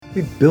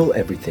We built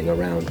everything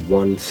around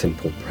one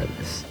simple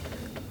premise.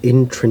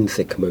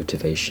 Intrinsic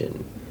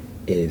motivation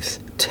is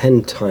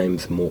 10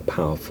 times more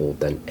powerful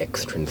than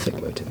extrinsic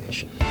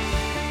motivation.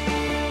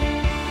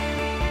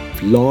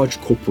 If large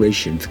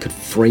corporations could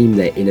frame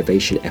their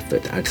innovation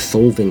effort as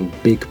solving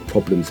big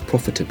problems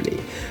profitably,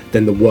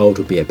 then the world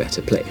would be a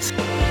better place.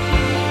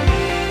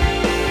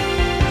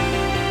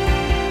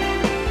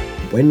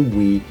 When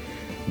we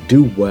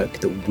do work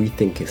that we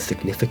think is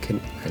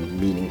significant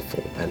and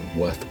meaningful and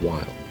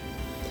worthwhile,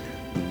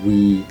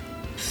 we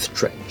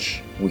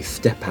stretch, we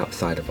step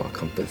outside of our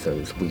comfort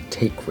zones, we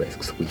take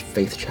risks, we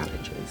face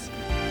challenges.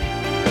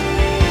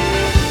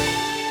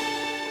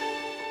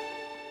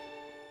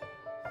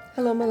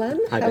 Hello, Milan.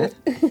 Hi, Beth.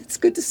 It's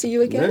good to see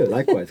you again. No,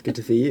 likewise, good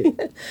to see you.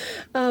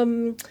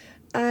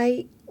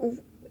 I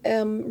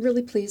am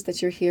really pleased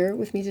that you're here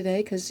with me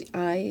today because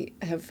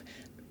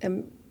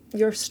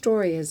your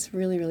story has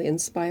really, really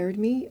inspired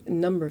me a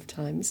number of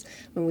times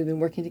when we've been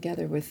working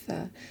together with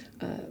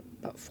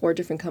about 4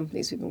 different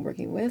companies we've been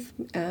working with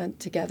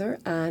together.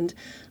 And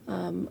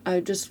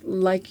I'd just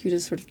like you to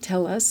sort of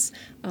tell us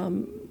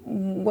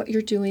what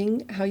you're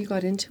doing, how you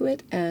got into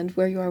it, and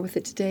where you are with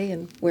it today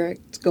and where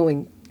it's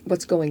going,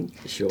 what's going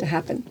to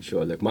happen.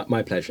 Sure, look,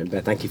 my pleasure. And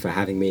Beth, thank you for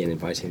having me and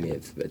inviting me.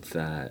 It's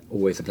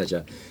always a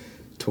pleasure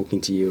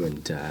talking to you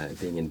and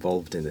being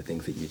involved in the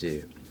things that you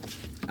do.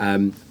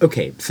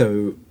 Okay,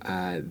 so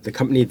the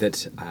company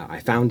that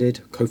I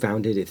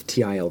co-founded is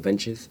TIL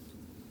Ventures.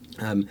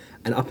 And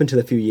up until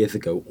a few years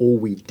ago, all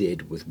we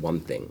did was one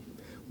thing,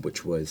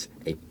 which was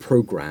a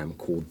program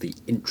called the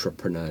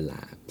Intrapreneur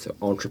Lab. So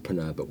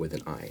entrepreneur, but with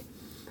an I.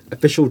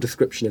 Official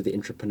description of the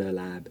Intrapreneur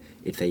Lab,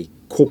 it's a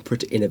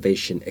corporate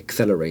innovation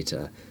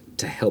accelerator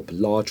to help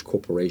large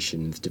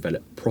corporations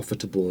develop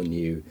profitable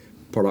new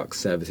products,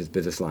 services,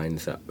 business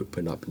lines that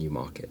open up new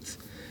markets.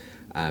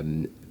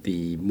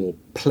 The more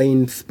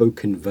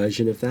plain-spoken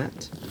version of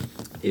that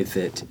is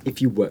that if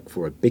you work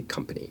for a big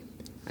company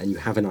and you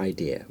have an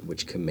idea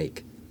which can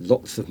make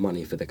lots of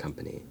money for the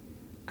company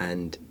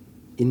and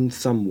in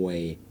some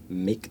way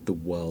make the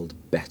world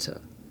better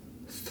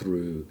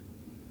through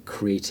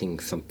creating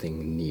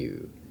something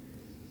new,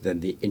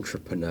 then the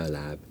Intrapreneur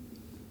Lab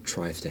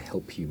tries to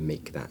help you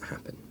make that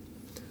happen.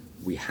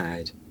 We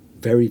had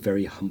very,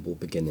 very humble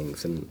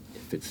beginnings, and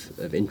if it's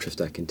of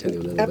interest, I can tell you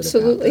a little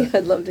Absolutely. bit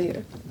about I'd love to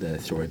hear the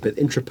story. But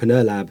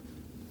Intrapreneur Lab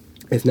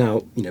is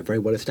now, very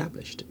well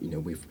established.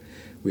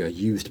 We are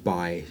used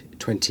by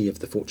 20 of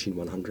the Fortune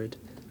 100,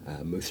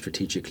 most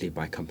strategically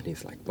by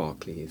companies like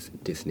Barclays,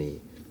 Disney,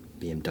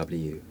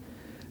 BMW.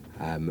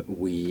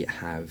 We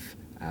have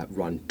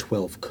run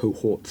 12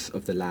 cohorts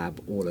of the lab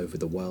all over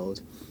the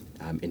world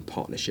in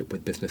partnership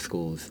with business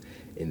schools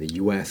in the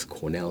US,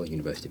 Cornell,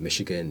 University of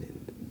Michigan,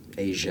 in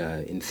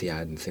Asia,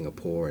 INSEAD in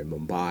Singapore, in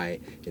Mumbai,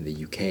 in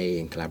the UK,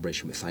 in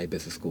collaboration with Saïd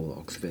Business School,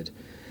 Oxford.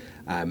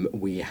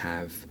 We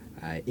have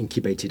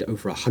incubated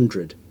over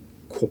 100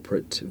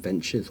 corporate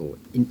ventures or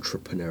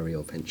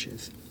intrapreneurial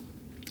ventures,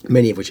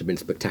 many of which have been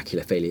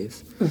spectacular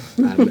failures,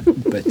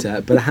 but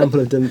a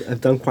handful of them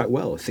have done quite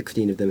well.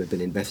 16 of them have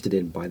been invested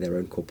in by their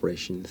own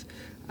corporations.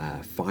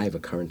 5 are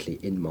currently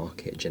in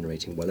market,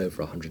 generating well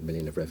over 100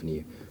 million of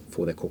revenue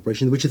for their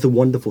corporations, which is a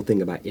wonderful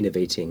thing about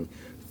innovating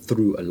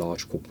through a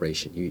large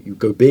corporation. You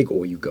go big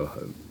or you go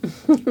home.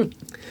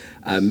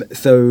 I'm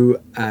told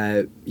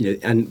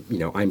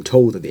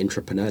that the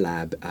Intrapreneur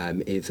Lab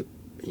is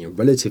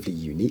relatively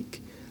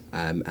unique.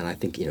 And I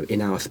think,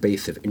 in our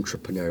space of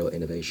entrepreneurial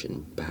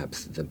innovation,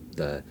 perhaps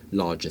the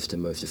largest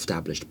and most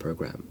established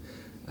program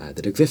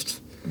that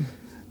exists.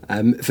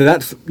 So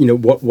that's,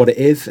 what it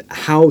is.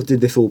 How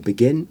did this all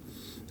begin?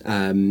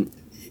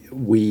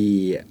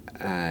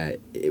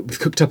 It was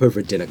cooked up over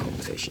a dinner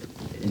conversation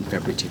in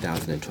February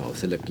 2012.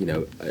 So look,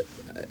 a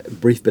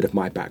brief bit of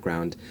my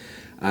background.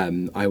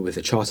 I was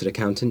a chartered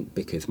accountant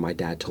because my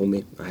dad told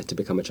me I had to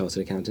become a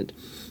chartered accountant.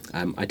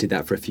 I did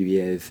that for a few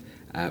years,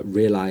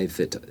 realized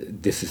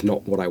that this is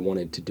not what I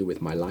wanted to do with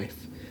my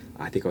life.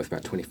 I think I was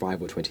about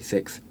 25 or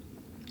 26.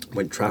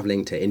 Went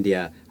traveling to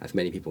India, as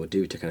many people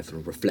do, to kind of sort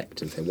of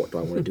reflect and say, what do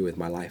I want to do with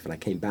my life? And I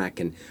came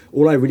back, and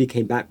all I really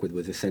came back with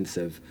was a sense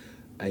of,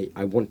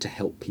 I want to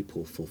help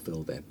people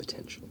fulfill their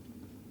potential.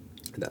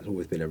 And that's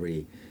always been a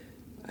really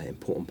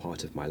important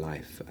part of my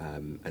life.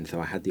 And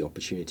so I had the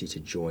opportunity to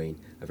join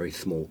a very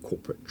small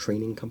corporate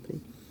training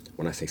company.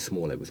 When I say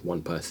small, it was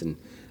one person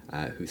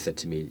who said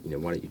to me,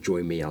 why don't you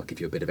join me? I'll give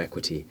you a bit of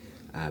equity,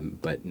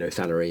 but no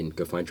salary, and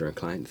go find your own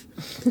clients.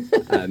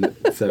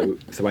 So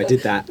I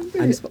did that,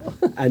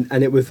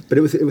 and it was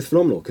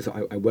phenomenal because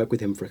I worked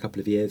with him for a couple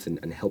of years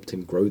and helped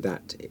him grow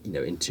that,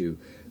 into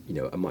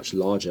a much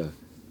larger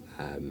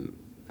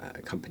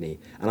company.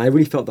 And I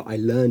really felt that I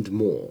learned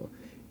more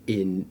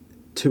in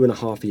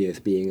 2.5 years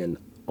being an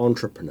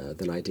entrepreneur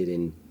than I did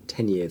in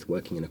 10 years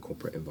working in a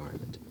corporate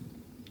environment.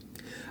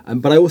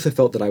 But I also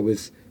felt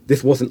that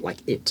this wasn't like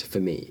it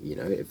for me,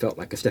 it felt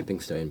like a stepping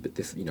stone, but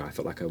this, I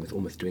felt like I was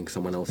almost doing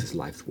someone else's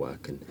life's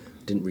work and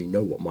didn't really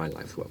know what my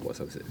life's work was.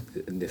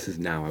 And this is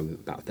now, I'm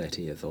about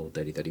 30 years old,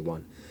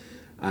 31.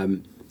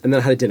 And then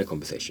I had a dinner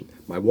conversation.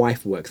 My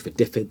wife works for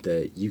DFID,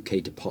 the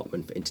UK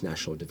Department for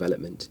International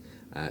Development,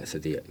 so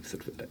the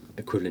sort of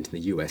equivalent in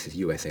the US is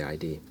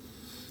USAID.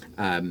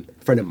 A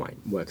friend of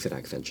mine works at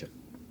Accenture,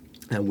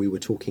 and we were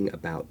talking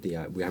about we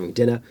were having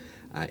dinner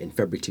in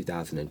February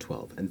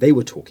 2012, and they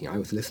were talking, I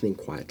was listening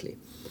quietly,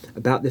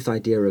 about this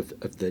idea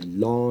of the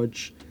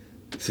large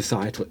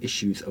societal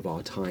issues of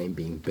our time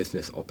being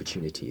business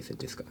opportunities in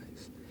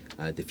disguise.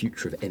 The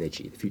future of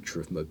energy, the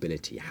future of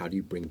mobility, how do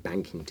you bring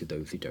banking to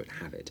those who don't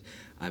have it?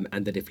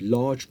 And that if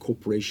large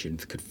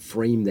corporations could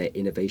frame their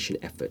innovation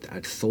effort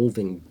as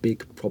solving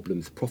big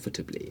problems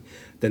profitably,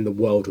 then the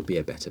world would be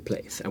a better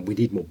place. And we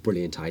need more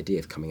brilliant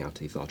ideas coming out of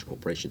these large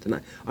corporations.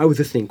 And I was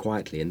listening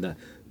quietly, and the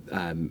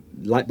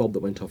light bulb that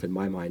went off in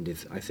my mind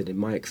is, I said, in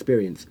my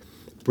experience,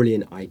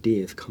 brilliant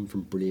ideas come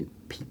from brilliant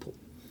people.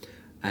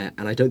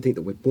 And I don't think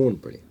that we're born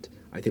brilliant.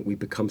 I think we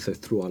become so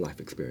through our life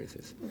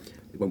experiences.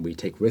 When we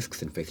take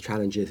risks and face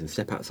challenges and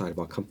step outside of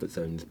our comfort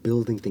zones,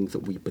 building things that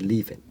we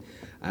believe in,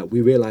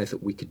 we realize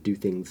that we could do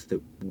things that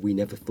we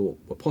never thought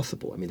were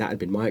possible. I mean, that had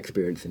been my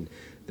experience in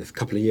this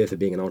couple of years of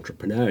being an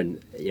entrepreneur,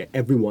 and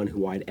everyone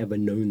who I'd ever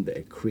known that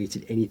had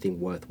created anything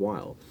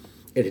worthwhile,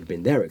 it had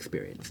been their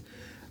experience.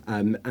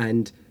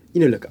 And,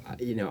 look,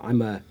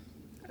 I'm a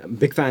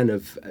big fan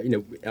of, I'm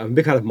a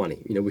big fan of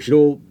money. We should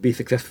all be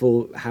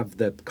successful, have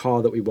the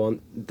car that we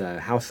want, the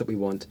house that we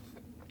want.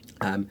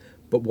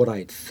 But what I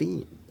had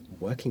seen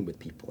working with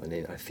people,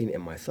 and I've seen it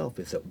in myself,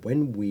 is that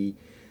when we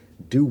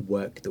do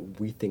work that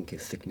we think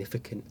is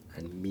significant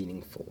and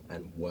meaningful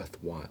and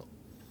worthwhile,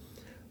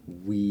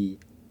 we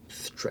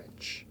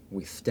stretch,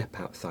 we step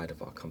outside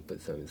of our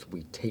comfort zones,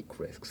 we take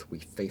risks, we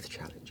face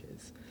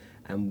challenges,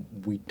 and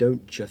we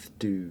don't just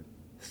do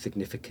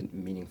significant,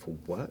 meaningful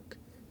work.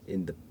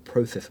 In the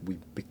process, we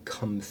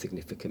become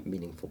significant,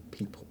 meaningful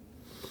people.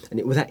 And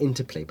it was that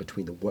interplay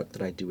between the work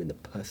that I do and the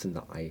person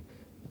that I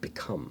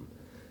become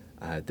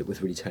that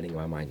was really turning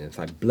my mind. And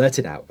so I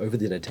blurted out over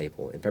the dinner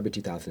table in February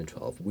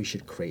 2012, we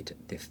should create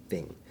this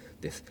thing,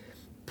 this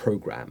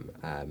program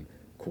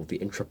called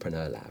the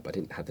Entrepreneur Lab. I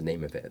didn't have the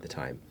name of it at the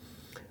time.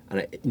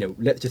 And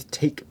let's just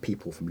take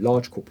people from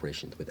large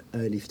corporations with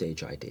early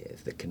stage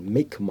ideas that can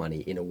make money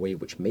in a way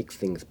which makes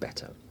things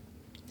better.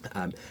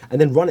 And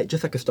then run it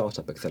just like a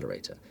startup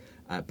accelerator,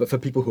 but for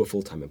people who are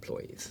full-time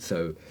employees.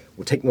 So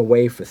we'll take them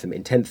away for some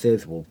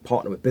intensives, we'll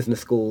partner with business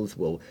schools,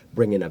 we'll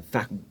bring in a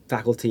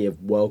faculty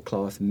of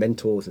world-class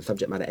mentors and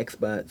subject matter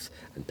experts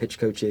and pitch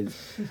coaches,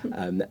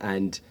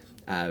 and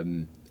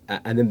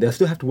then they'll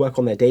still have to work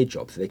on their day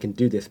job, so they can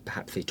do this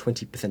perhaps say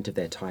 20% of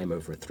their time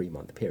over a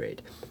 3-month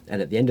period.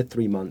 And at the end of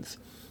 3 months,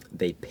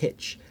 they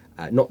pitch,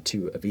 not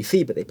to a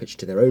VC, but they pitch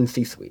to their own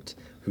C-suite,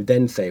 who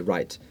then say,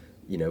 right,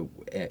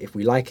 if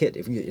we like it,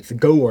 if it's a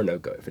go or a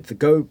no-go. If it's a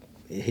go,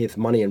 here's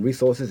money and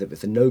resources. If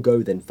it's a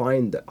no-go, then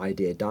fine, the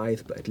idea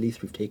dies, but at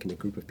least we've taken a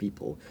group of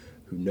people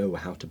who know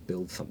how to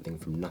build something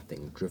from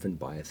nothing, driven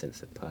by a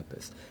sense of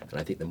purpose. And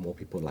I think the more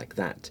people like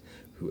that,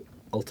 who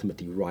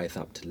ultimately rise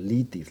up to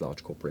lead these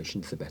large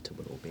corporations, the better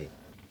we'll all be.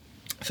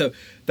 So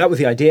that was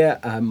the idea.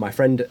 My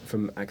friend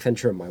from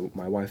Accenture and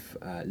my wife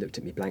looked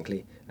at me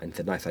blankly and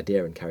said, nice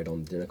idea, and carried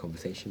on the dinner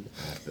conversation.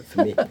 But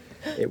for me,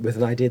 it was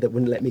an idea that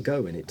wouldn't let me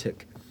go, and it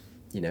took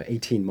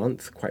 18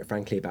 months, quite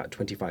frankly, about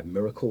 25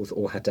 miracles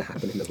all had to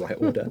happen in the right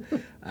order.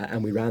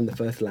 And we ran the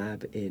first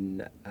lab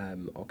in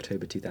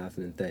October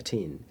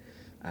 2013.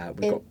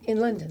 In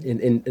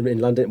London? In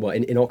London, well,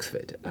 in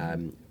Oxford.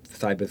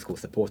 Cyber School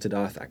supported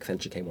us,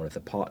 Accenture came on as a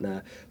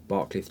partner,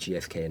 Barclays,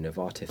 GSK and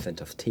Novartis sent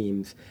us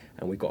teams,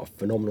 and we got a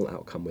phenomenal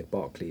outcome with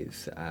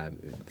Barclays.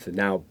 So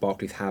now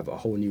Barclays have a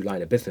whole new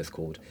line of business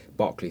called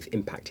Barclays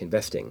Impact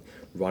Investing,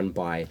 run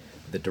by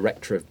the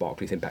director of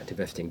Barclays Impact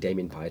Investing,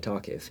 Damien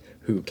Pyatakis,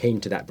 who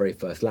came to that very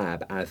first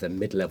lab as a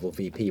mid-level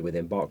VP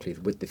within Barclays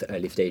with this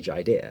early stage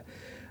idea.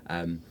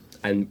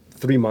 And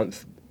 3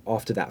 months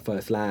after that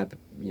first lab,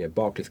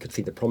 Barclays could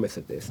see the promise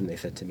of this, and they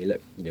said to me,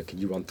 look, can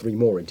you run 3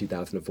 more in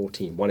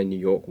 2014? 1 in New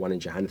York, 1 in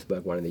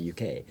Johannesburg, 1 in the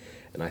UK.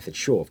 And I said,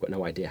 sure, I've got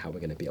no idea how we're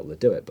going to be able to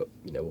do it, but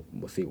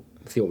we'll see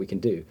what we can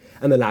do.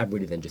 And the lab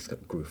really then just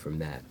grew from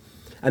there.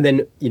 And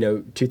then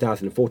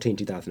 2014,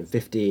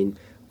 2015,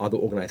 other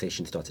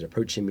organizations started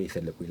approaching me,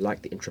 said, look, we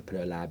like the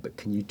Entrepreneur Lab, but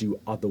can you do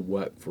other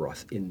work for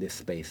us in this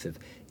space of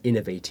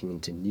innovating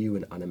into new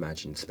and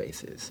unimagined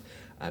spaces?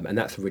 And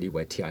that's really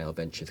where TIL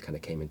Ventures kind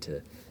of came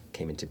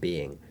into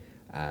being.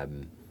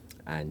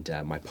 And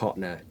my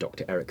partner,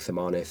 Dr. Eric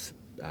Samanis,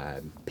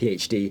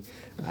 PhD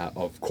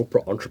of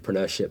corporate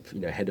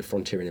entrepreneurship, head of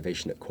frontier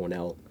innovation at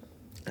Cornell,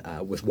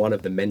 was one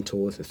of the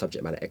mentors and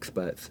subject matter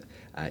experts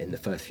in the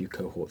first few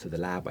cohorts of the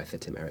lab. I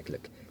said to him, Eric,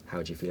 look,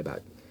 how do you feel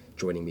about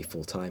joining me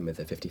full-time as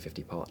a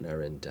 50-50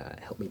 partner and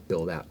help me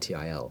build out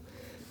TIL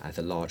as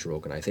a larger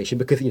organization?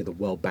 Because the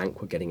World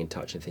Bank were getting in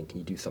touch and saying, can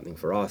you do something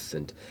for us?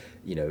 And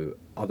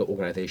other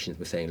organizations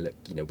were saying, look,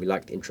 we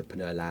like the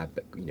Entrepreneur Lab,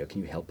 but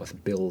can you help us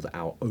build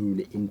our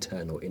own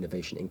internal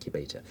innovation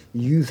incubator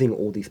using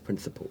all these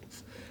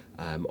principles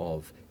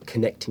of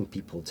connecting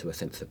people to a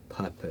sense of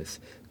purpose,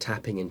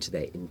 tapping into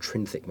their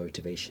intrinsic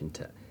motivation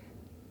to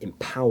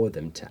empower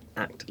them to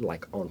act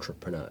like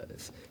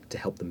entrepreneurs, to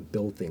help them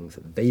build things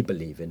that they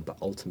believe in, but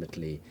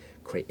ultimately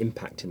create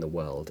impact in the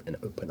world and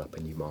open up a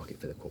new market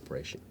for the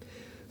corporation.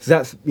 So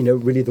that's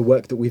really the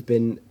work that we've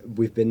been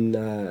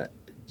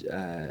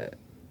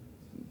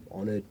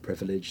honoured,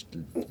 privileged,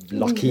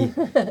 lucky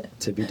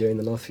to be doing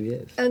the last few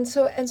years. And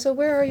so,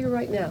 where are you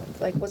right now?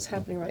 Like, what's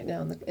happening right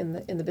now in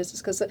the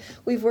business? Because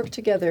we've worked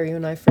together, you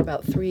and I, for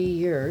about 3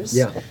 years.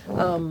 Yeah.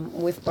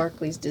 With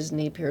Barclays,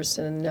 Disney,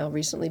 Pearson, and now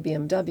recently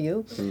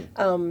BMW.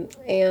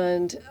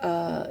 And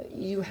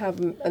you have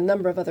a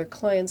number of other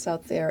clients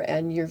out there,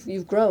 and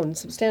you've grown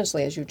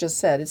substantially, as you just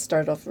said. It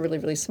started off really,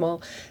 really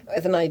small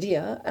with an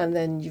idea, and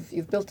then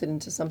you've built it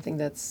into something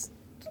that's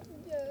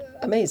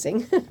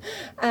amazing.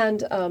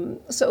 And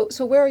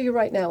so where are you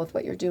right now with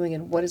what you're doing,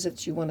 and what is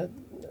it you want to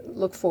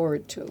look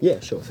forward to? Yeah,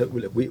 sure. So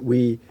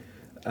we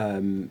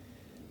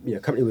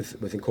company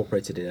was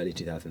incorporated in early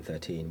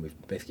 2013.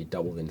 We've basically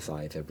doubled in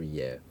size every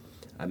year,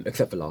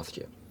 except for last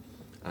year.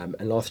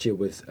 And last year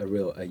was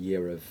a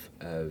year of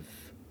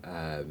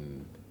I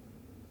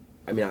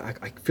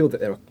feel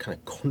that there are kind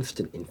of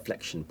constant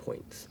inflection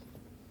points.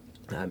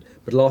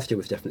 But last year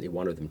was definitely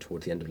one of them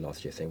towards the end of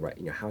last year, saying, right,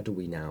 how do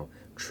we now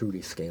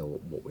truly scale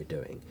what we're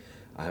doing?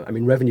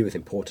 Revenue is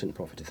important,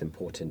 profit is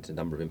important, the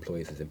number of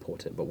employees is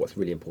important, but what's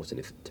really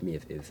important to me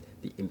is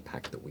the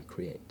impact that we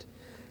create.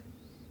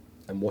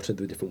 And what are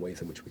the different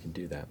ways in which we can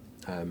do that?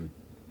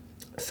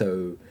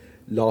 So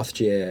last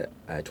year,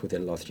 toward the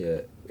end of last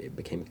year, it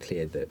became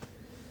clear that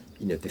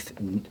this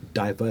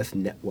diverse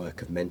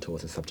network of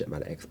mentors and subject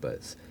matter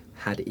experts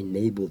had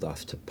enabled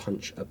us to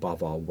punch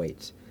above our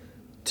weight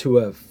to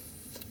a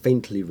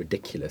faintly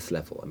ridiculous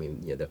level.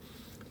 The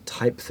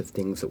types of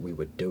things that we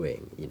were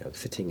doing,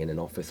 sitting in an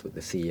office with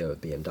the CEO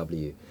of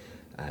BMW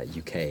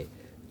UK,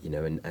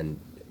 and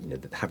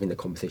having the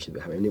conversation that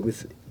we're having. It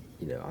was,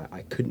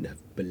 I couldn't have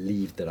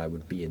believed that I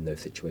would be in those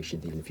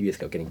situations even a few years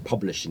ago, getting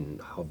published in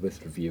Harvard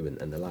Review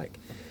and the like.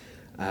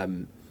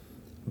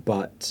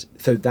 But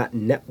so that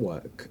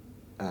network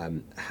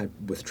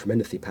was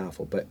tremendously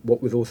powerful. But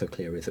what was also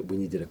clear is that we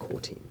needed a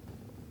core team.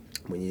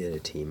 We needed a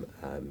team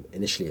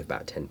initially of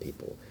about 10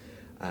 people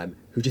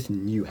who just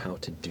knew how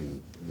to do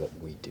what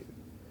we do.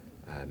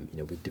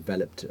 We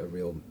developed a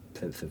real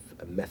sense of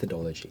a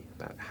methodology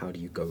about how do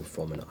you go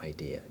from an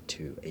idea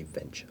to a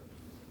venture.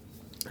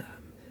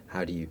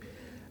 How do you,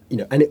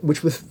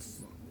 which was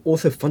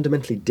also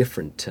fundamentally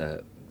different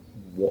to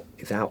what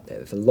is out there.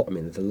 There's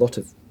a lot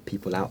of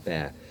people out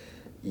there,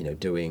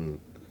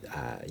 doing,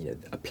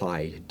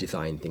 applied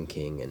design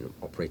thinking and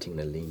operating in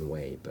a lean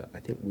way. But I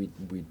think we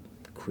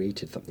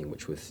created something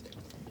which was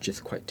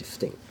just quite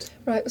distinct.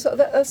 Right. So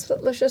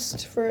let's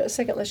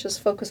just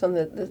focus on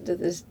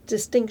the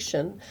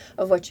distinction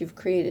of what you've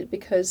created,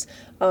 because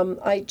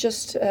I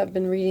just have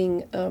been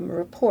reading a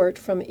report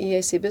from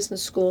EAC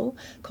Business School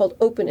called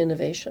Open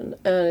Innovation,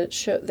 and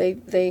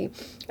they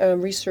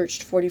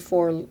researched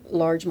 44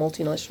 large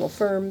multinational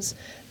firms,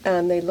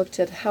 and they looked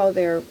at how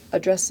they're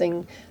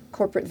addressing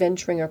corporate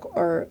venturing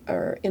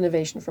or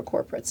innovation for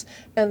corporates.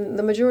 And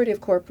the majority of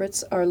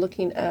corporates are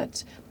looking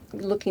out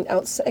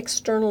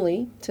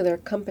externally to their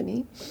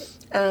company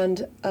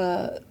and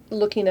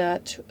looking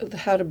at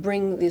how to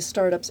bring these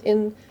startups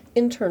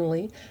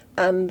internally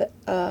and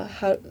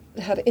how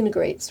to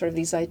integrate sort of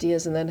these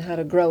ideas, and then how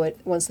to grow it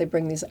once they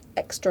bring these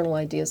external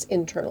ideas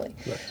internally.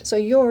 Right. So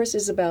yours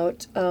is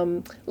about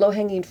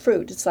low-hanging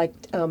fruit. It's like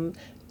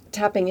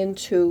tapping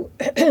into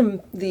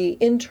the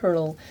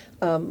internal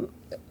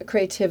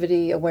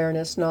creativity,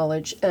 awareness,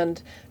 knowledge,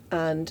 and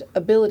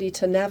ability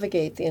to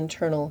navigate the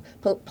internal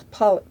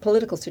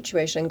political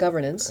situation and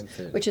governance,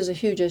 which is a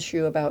huge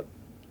issue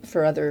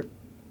for other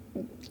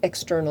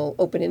external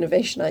open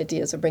innovation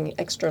ideas of bringing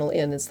external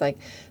in. It's like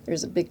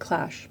there's a big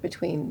clash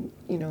between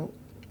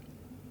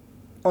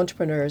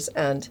entrepreneurs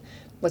and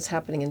what's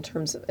happening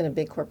in a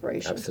big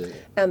corporation. Absolutely.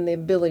 And the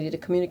ability to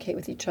communicate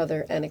with each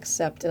other and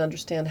accept and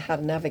understand how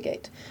to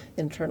navigate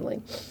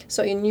internally.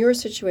 So in your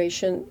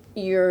situation,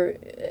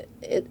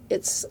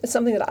 it's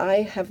something that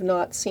I have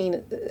not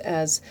seen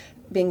as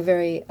being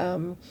very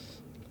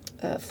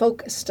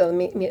focused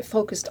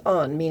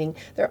on, meaning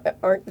there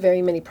aren't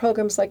very many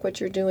programs like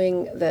what you're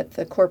doing, that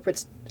the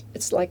corporates,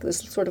 it's like this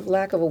sort of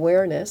lack of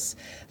awareness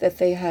that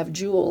they have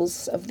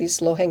jewels of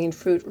these low-hanging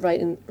fruit right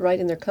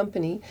in their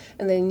company,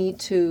 and they need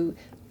to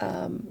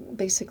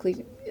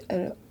basically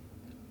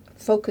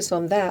focus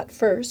on that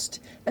first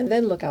and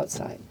then look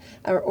outside,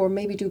 or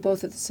maybe do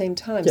both at the same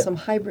time, some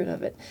hybrid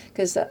of it.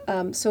 Because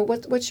so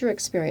what's your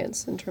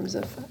experience in terms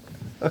of?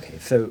 Okay,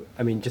 so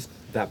just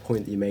that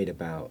point that you made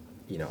about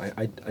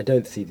I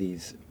don't see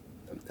these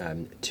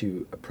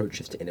two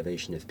approaches to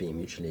innovation as being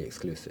mutually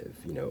exclusive.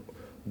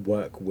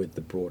 Work with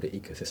the broader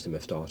ecosystem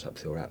of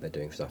startups who are out there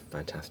doing stuff.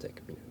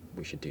 Fantastic.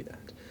 We should do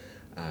that.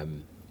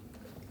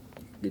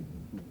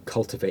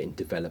 Cultivate and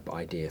develop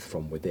ideas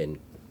from within.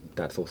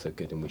 That's also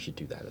good, and we should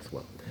do that as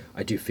well.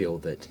 I do feel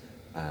that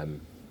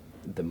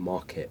the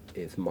market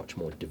is much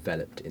more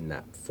developed in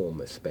that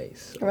former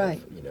space.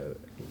 Right.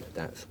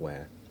 That's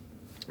where.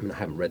 I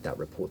haven't read that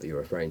report that you're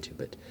referring to,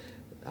 but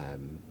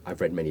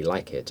I've read many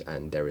like it,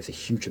 and there is a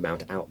huge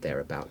amount out there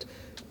about,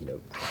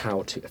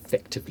 how to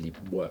effectively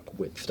work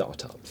with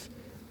startups.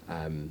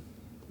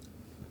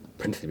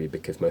 Principally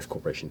because most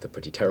corporations are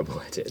pretty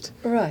terrible at it.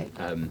 Right.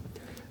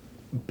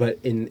 But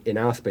in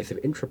our space of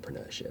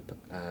intrapreneurship,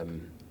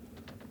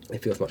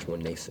 it feels much more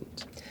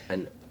nascent,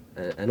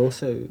 and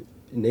also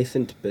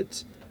nascent.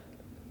 But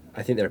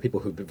I think there are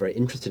people who've been very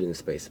interested in the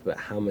space, but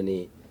how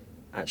many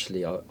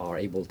actually are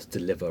able to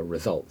deliver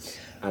results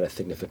at a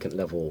significant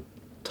level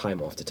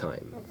time after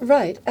time?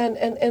 Right, and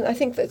I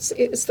think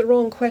it's the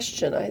wrong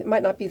question. It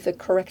might not be the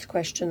correct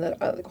question that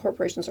the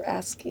corporations are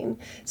asking.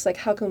 It's like,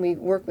 how can we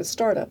work with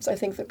startups? I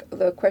think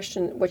the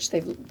question, which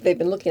they've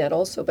been looking at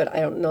also, but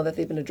I don't know that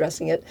they've been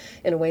addressing it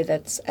in a way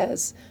that's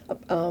as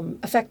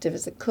effective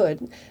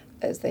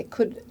as they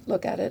could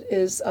look at it,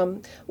 is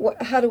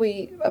how do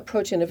we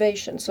approach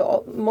innovation?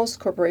 So most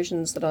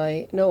corporations that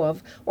I know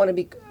of want to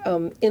be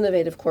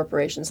innovative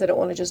corporations. They don't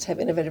want to just have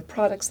innovative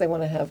products. They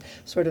want to have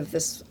sort of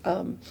this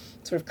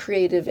sort of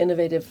creative,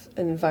 innovative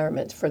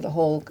environment for the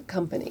whole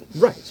company.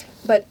 Right.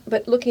 But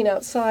looking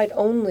outside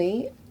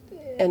only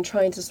and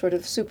trying to sort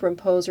of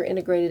superimpose or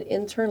integrate it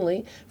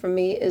internally, for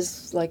me,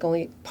 is like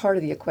only part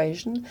of the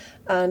equation.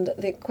 And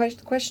the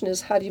question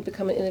is, how do you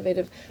become an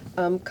innovative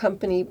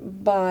company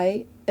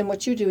by, and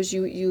what you do is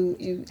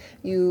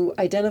you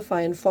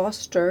identify and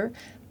foster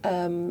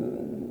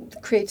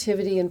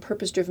creativity and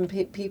purpose-driven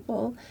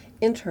people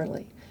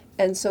internally.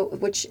 And so,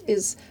 which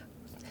is,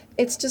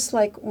 it's just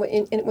like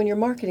when you're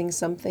marketing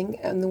something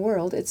in the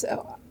world, it's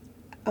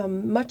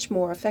much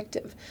more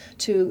effective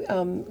to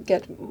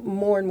get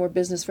more and more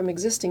business from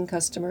existing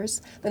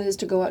customers than it is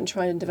to go out and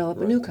try and develop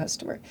a new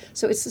customer.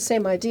 So it's the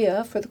same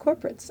idea for the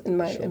corporates, in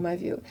my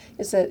view,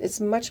 is that it's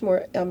much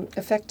more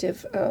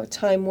effective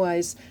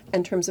time-wise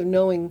in terms of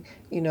knowing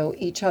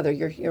each other,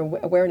 your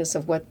awareness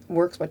of what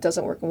works, what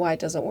doesn't work, and why it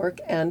doesn't work,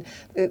 and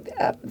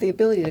the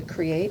ability to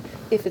create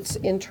if it's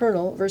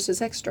internal versus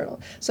external.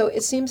 So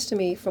it seems to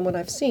me, from what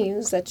I've seen,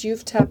 is that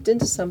you've tapped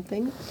into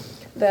something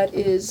that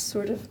is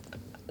sort of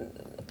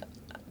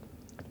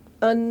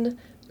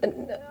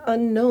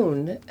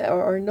unknown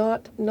or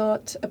not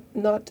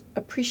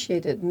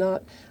appreciated.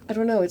 I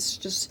don't know.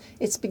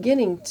 It's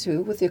beginning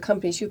to with the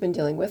companies you've been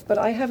dealing with, but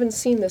I haven't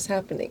seen this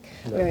happening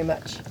very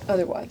much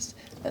otherwise.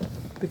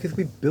 Because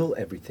we built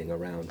everything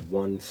around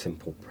one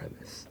simple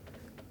premise: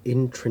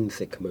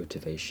 intrinsic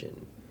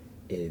motivation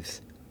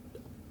is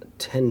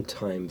 10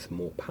 times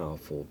more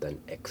powerful than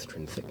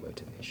extrinsic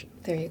motivation.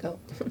 There you go.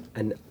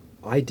 And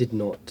I did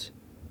not.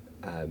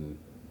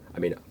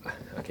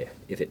 Okay,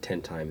 is it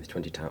 10 times,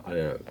 20 times? I don't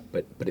know,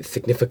 but it's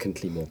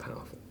significantly more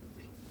powerful.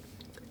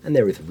 And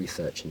there is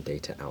research and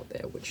data out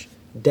there which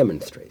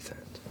demonstrates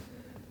that.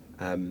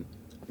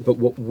 But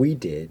what we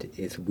did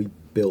is we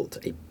built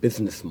a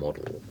business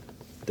model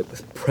that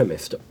was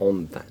premised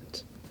on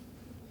that.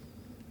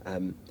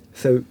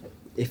 So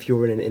if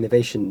you're in an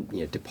innovation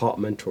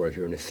department, or if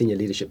you're in a senior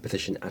leadership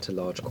position at a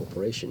large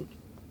corporation,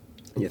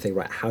 and you think,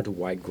 right, how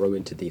do I grow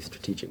into these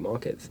strategic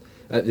markets,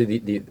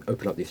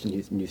 open up these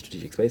new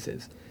strategic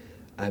spaces,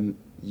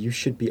 you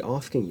should be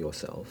asking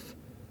yourself,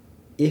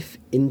 if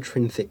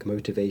intrinsic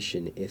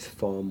motivation is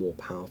far more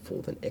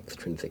powerful than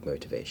extrinsic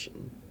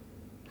motivation,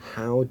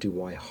 how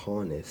do I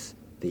harness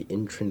the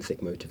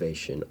intrinsic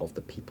motivation of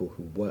the people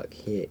who work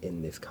here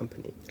in this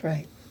company?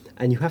 Right.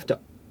 And you have to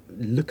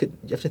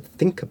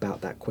think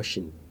about that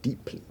question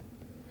deeply.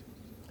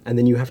 And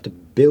then you have to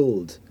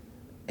build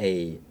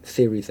a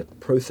series of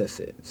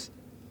processes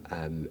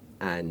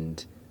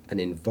and an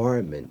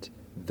environment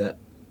that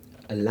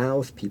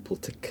allows people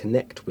to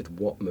connect with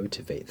what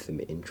motivates them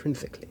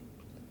intrinsically.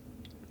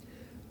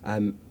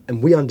 And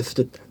we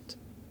understood that.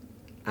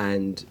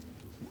 And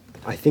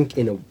I think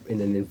in an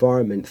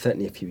environment,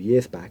 certainly a few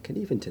years back, and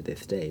even to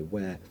this day,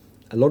 where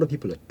a lot of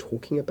people are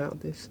talking about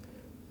this,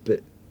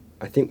 but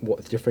I think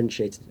what's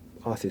differentiated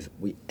us is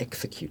we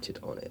executed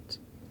on it.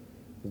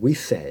 We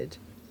said,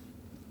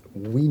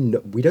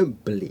 we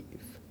don't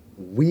believe,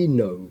 we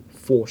know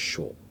for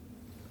sure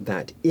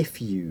that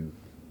if you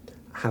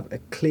have a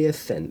clear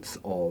sense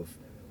of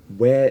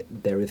where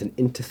there is an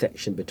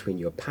intersection between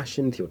your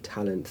passions, your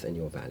talents, and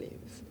your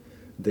values,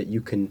 that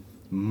you can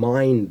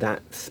mine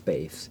that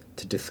space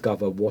to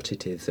discover what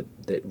it is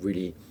that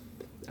really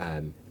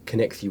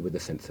connects you with a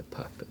sense of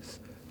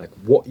purpose, like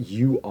what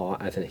you are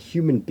as a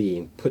human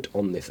being put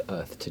on this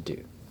earth to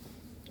do.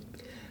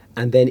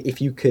 And then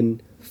if you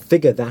can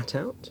figure that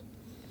out,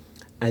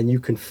 and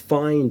you can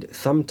find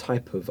some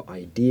type of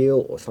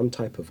ideal or some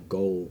type of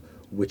goal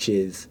which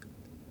is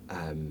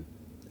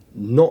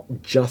not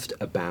just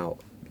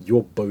about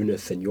your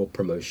bonus and your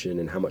promotion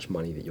and how much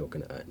money that you're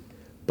going to earn,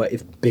 but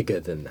it's bigger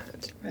than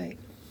that. Right.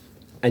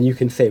 And you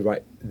can say,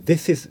 right,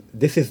 this is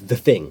the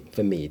thing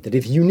for me that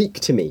is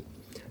unique to me,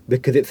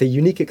 because it's a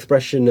unique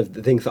expression of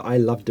the things that I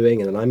love doing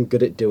and that I'm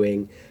good at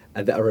doing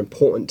and that are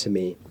important to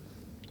me.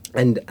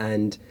 And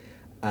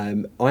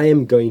I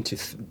am going to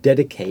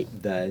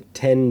dedicate the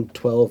 10,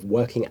 12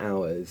 working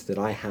hours that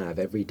I have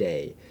every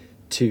day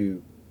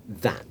to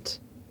that.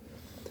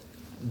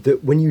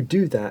 That when you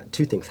do that,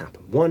 two things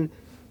happen. One,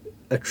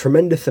 a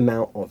tremendous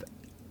amount of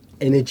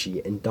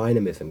energy and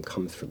dynamism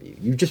comes from you.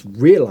 You just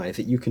realize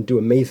that you can do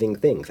amazing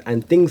things,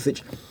 and things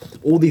that,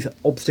 all these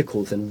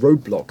obstacles and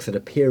roadblocks that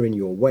appear in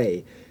your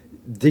way,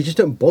 they just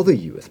don't bother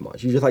you as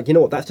much. You're just like, you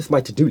know what, that's just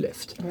my to-do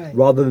list, Right.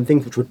 rather than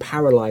things which would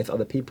paralyze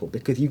other people,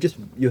 because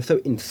you're so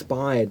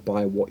inspired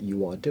by what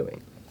you are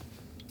doing.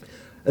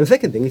 And the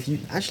second thing is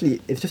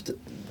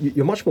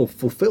you're much more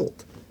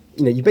fulfilled.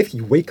 You know, you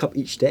basically wake up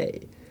each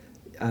day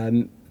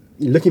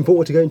looking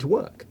forward to going to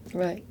work.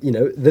 Right. You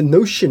know, the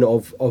notion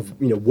of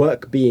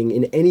work being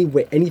in any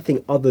way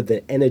anything other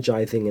than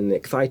energizing and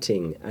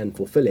exciting and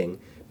fulfilling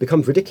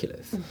becomes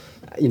ridiculous.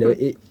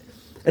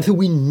 And so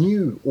we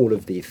knew all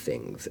of these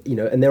things,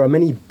 and there are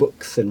many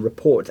books and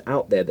reports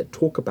out there that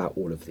talk about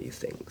all of these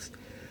things.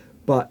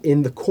 But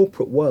in the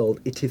corporate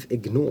world, it is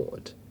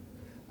ignored.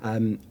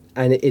 And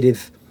it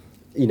is,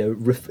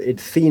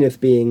 it's seen as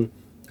being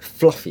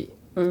fluffy.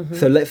 Mm-hmm.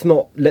 So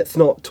let's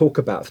not talk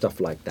about stuff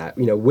like that.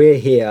 We're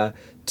here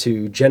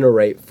to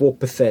generate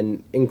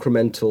 4%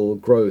 incremental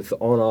growth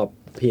on our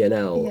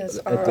P&L. Yes,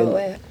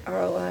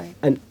 ROI.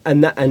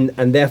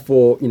 And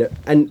therefore,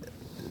 and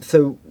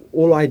so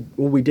all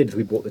we did is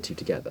we brought the two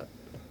together.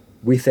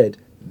 We said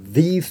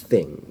these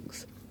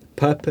things: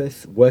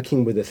 purpose,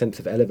 working with a sense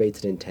of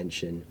elevated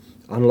intention,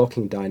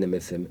 unlocking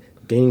dynamism,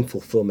 gaining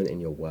fulfillment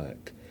in your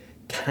work,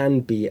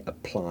 can be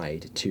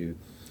applied to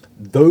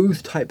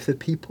those types of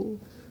people.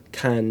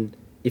 Can,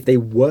 if they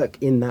work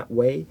in that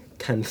way,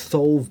 can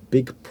solve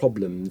big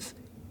problems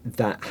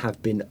that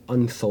have been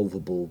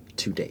unsolvable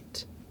to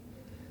date.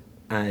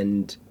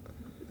 And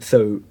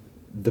so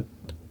the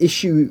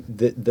issue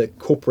that the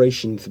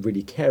corporations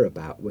really care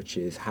about, which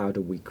is how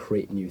do we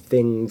create new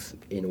things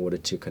in order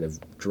to kind of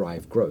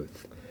drive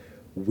growth,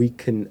 we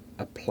can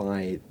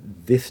apply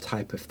this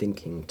type of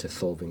thinking to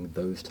solving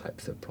those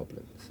types of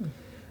problems.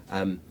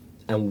 And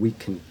we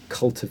can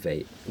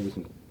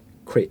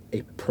create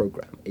a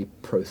program, a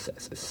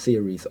process, a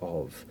series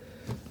of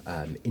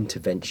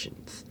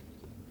interventions,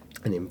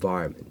 an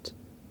environment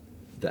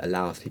that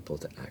allows people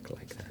to act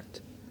like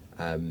that.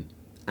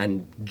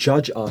 And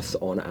judge us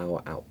on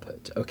our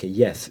output. Okay,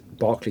 yes,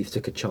 Barclays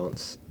took a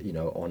chance,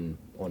 on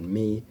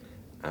me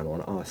and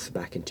on us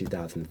back in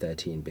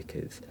 2013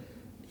 because,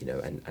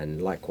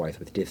 and likewise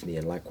with Disney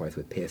and likewise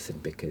with Pearson,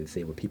 because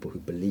they were people who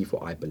believed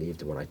what I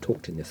believed. And when I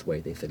talked in this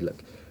way, they said,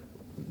 look,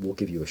 we'll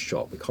give you a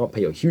shot. We can't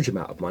pay you a huge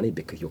amount of money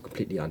because you're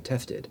completely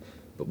untested,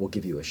 but we'll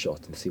give you a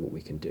shot and see what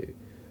we can do.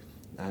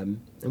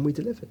 And we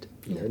delivered.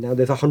 Now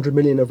there's 100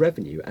 million of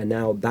revenue, and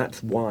now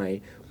that's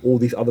why all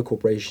these other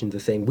corporations are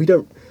saying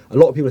a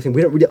lot of people are saying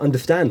we don't really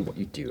understand what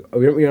you do, or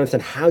we don't really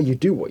understand how you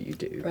do what you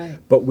do, right.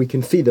 But we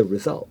can see the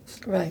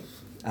results. Right.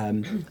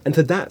 And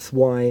so that's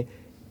why,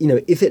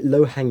 is it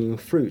low-hanging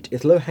fruit?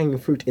 It's low-hanging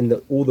fruit in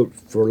that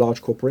for a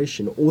large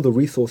corporation, all the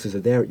resources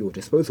are there at your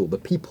disposal. The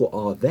people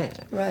are there.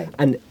 Right.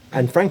 And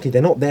frankly,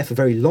 they're not there for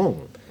very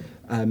long,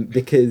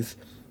 because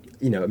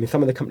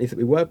some of the companies that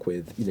we work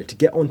with, to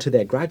get onto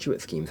their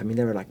graduate schemes,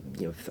 there are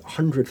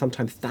hundreds,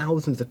 sometimes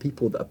thousands of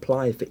people that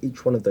apply for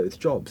each one of those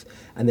jobs.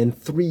 And then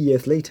 3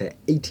 years later,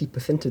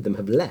 80% of them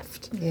have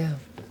left. Yeah.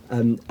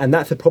 And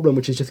that's a problem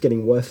which is just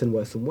getting worse and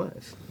worse and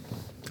worse.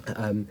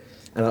 And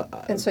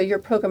so your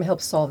program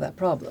helps solve that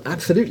problem.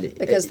 Absolutely.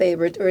 Because they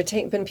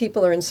retain, when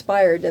people are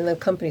inspired and the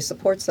company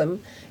supports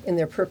them in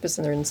their purpose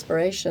and their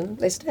inspiration,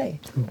 they stay.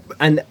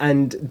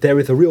 And there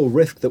is a real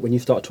risk that when you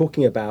start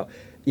talking about,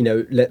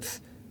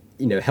 let's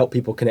help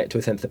people connect to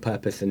a sense of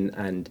purpose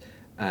and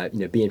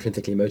be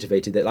intrinsically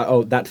motivated,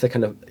 that that's the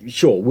kind of,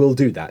 sure, we'll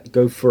do that.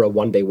 Go for a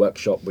one-day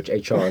workshop, which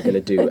HR are going to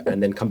do,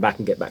 and then come back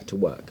and get back to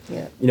work.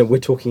 Yeah. We're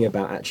talking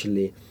about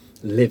actually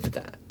live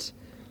that.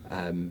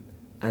 And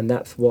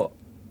that's what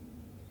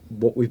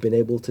we've been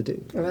able to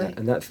do. Right.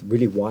 And that's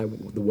really why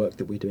the work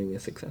that we're doing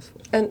is successful.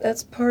 And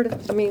that's part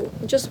of,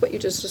 just what you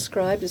just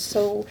described is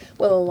so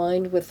well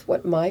aligned with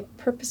what my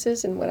purpose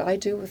is and what I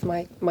do with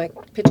my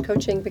pitch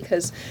coaching,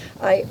 because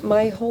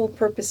my whole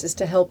purpose is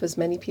to help as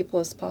many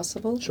people as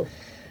possible. Sure.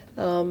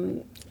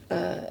 To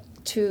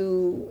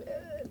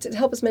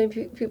help as many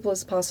people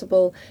as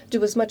possible,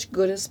 do as much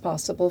good as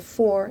possible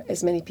for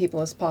as many people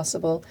as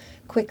possible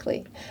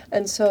quickly.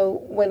 And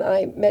so when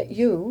I met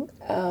you,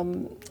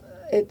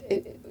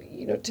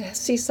 to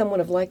see someone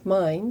of like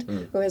mind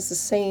who has the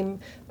same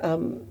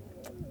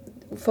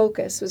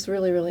focus was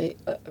really, really,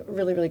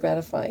 really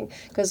gratifying.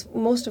 Because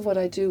most of what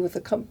I do with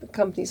the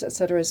companies, et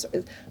cetera,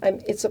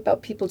 it's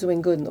about people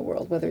doing good in the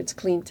world, whether it's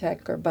clean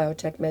tech or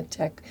biotech, med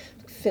tech,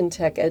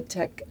 fintech, ed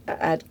tech,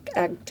 ag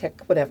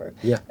tech, whatever.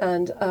 Yeah.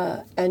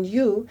 And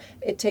you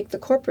take the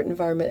corporate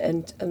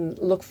environment and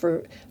look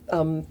for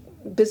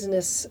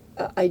business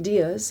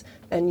ideas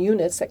and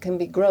units that can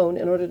be grown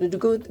in order to do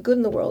good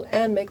in the world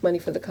and make money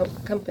for the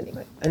company.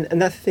 And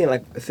that's the thing,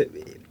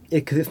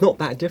 because it's not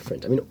that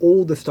different.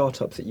 All the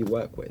startups that you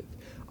work with,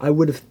 I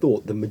would have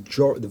thought the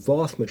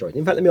vast majority.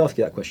 In fact, let me ask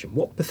you that question: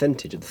 what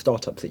percentage of the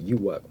startups that you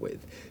work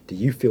with do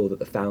you feel that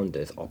the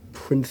founders are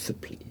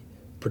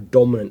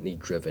predominantly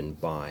driven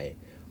by,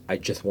 I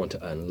just want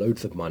to earn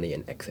loads of money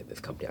and exit this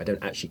company. I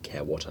don't actually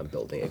care what I'm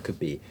building. It could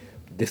be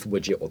this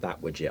widget or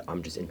that widget.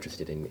 I'm just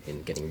interested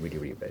in getting really,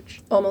 really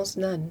rich. Almost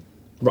none.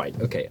 Right.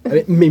 Okay.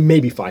 I mean,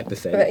 maybe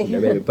 5%. Right.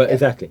 Maybe, but Yeah.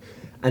 exactly.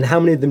 And how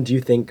many of them do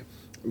you think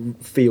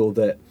feel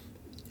that?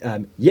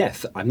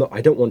 Yes, I'm not.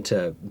 I don't want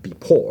to be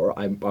poor.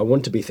 I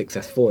want to be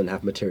successful and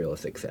have material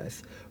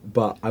success.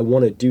 But I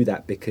want to do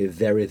that because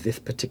there is this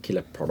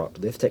particular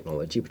product, this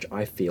technology, which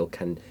I feel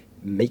can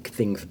make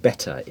things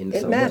better in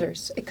It some way.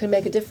 matters. It can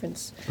make a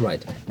difference.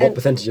 Right. What And-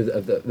 percentage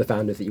of the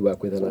founders that you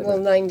work with are like Well,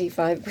 that?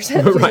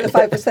 95%. Right. The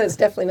 5% is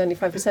definitely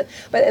 95%.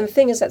 But and the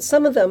thing is that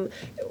some of them,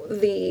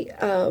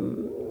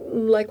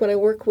 like when I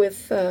work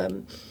with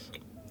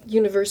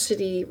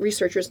university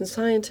researchers and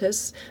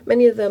scientists,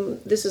 many of them,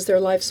 this is their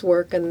life's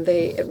work, and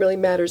it really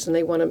matters, and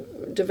they want to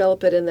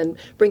develop it and then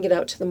bring it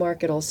out to the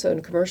market also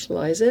and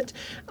commercialize it.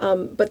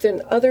 But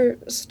then other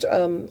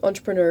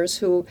entrepreneurs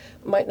who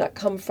might not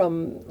come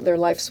from their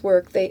life's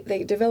work,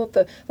 they develop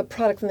the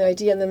product and the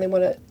idea, and then they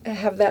want to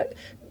have that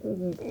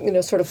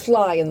sort of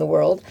fly in the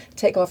world,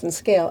 take off and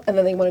scale, and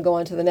then they want to go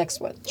on to the next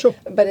one. Sure.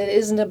 But it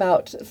isn't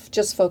about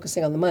just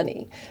focusing on the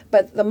money.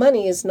 But the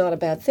money is not a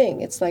bad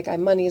thing. It's like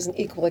money is an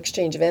equal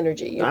exchange of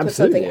energy. You put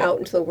Absolutely. something out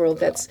into the world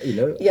that's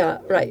Yeah,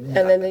 right,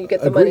 and then you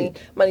get the agreed.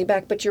 money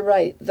back. But you're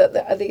right.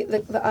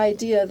 The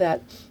idea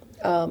that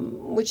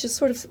which is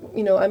sort of,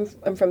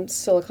 I'm from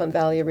Silicon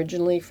Valley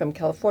originally, from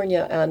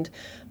California, and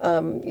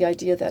the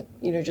idea that,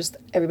 just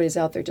everybody's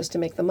out there just to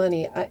make the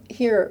money.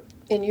 Here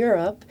in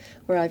Europe,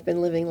 where I've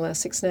been living the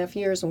last 6.5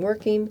 years and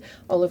working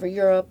all over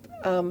Europe,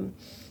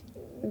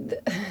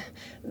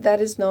 that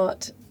is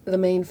not the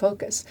main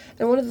focus.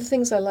 And one of the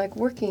things I like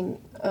working,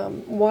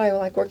 why I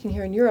like working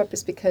here in Europe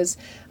is because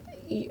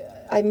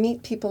I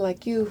meet people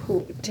like you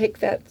who take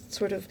that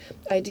sort of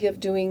idea of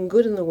doing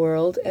good in the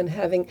world and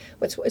having,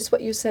 it's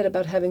what you said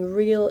about having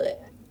real,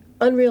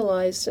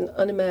 unrealized and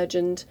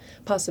unimagined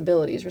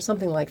possibilities, or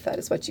something like that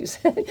is what you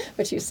said.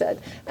 What you said.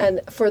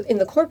 And in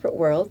the corporate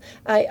world,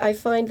 I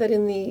find that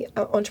in the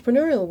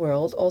entrepreneurial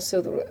world,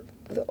 also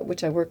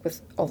which I work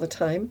with all the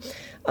time,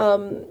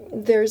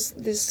 there's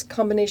this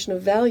combination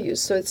of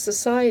values. So it's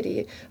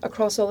society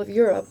across all of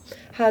Europe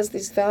has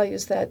these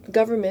values that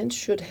government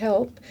should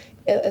help,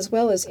 as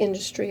well as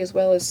industry, as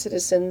well as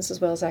citizens, as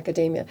well as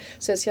academia.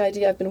 So it's the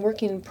idea, I've been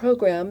working in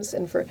programs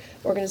and for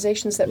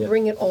organizations that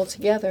bring it all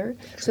together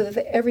so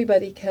that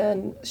everybody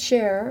can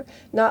share,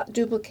 not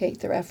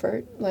duplicate their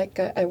effort. Like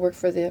I work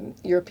for the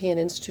European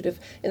Institute of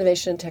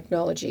Innovation and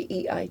Technology,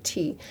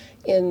 EIT,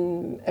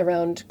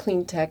 around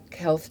clean tech,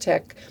 health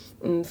tech,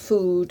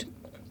 food,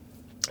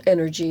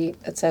 energy,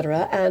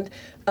 etc. And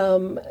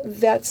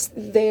there's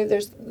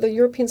the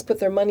Europeans put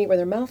their money where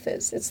their mouth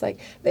is. It's like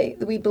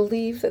we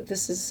believe that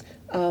this is,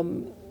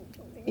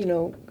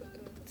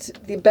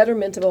 the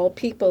betterment of all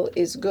people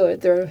is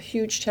good. There are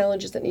huge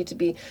challenges that need to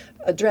be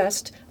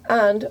addressed,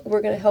 and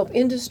we're going to help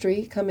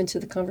industry come into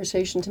the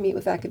conversation, to meet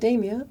with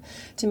academia,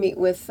 to meet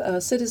with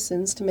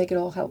citizens, to make it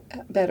all help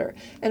better.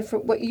 And for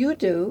what you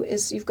do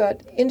is you've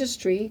got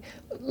industry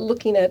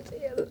looking at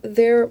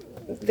their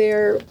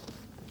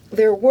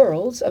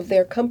worlds of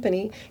their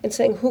company and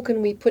saying, who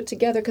can we put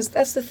together? Because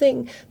that's the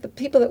thing. The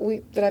people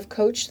that I've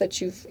coached,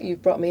 that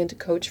you've brought me in to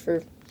coach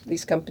for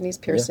these companies,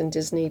 Pearson,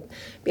 Disney,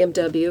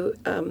 BMW,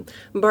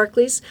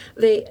 Barclays,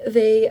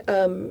 they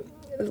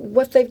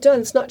what they've done,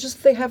 it's not just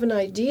that they have an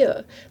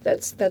idea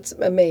that's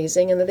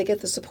amazing, and that they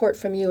get the support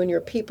from you and your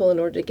people in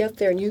order to get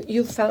there. And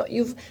you've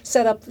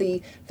set up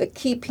the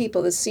key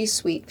people, the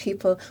C-suite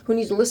people who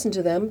need to listen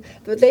to them,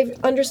 but they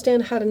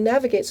understand how to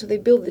navigate. So they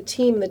build the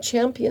team and the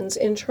champions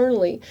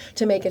internally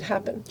to make it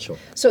happen. Sure.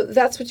 So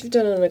that's what you've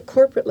done on a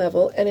corporate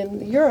level, and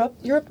in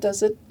Europe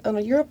does it on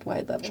a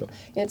Europe-wide level. Sure.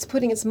 And it's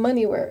putting its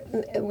money where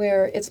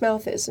its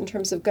mouth is in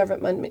terms of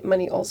government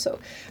money also.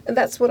 And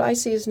that's what I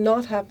see is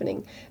not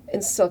happening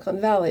in Silicon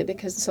Valley,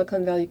 because in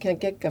Silicon Valley you can't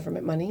get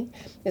government money.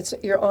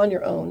 You're on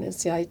your own.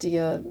 It's the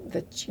idea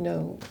that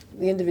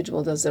the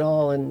individual does it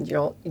all and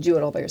you do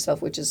it all by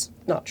yourself, which is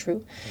not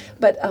true.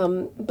 But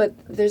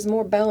there's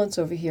more balance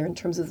over here in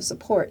terms of the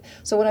support.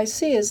 So what I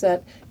see is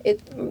that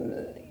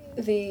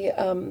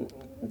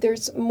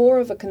there's more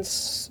of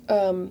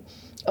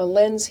a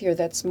lens here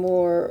that's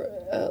more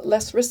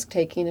less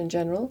risk-taking in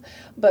general.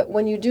 But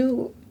when you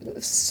do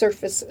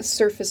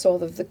surface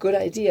all of the good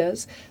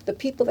ideas, the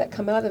people that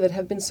come out of it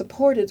have been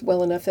supported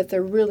well enough that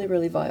they're really,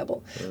 really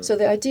viable. So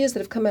the ideas that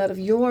have come out of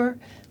your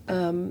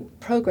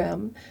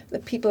program, the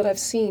people that I've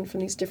seen from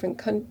these different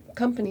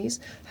companies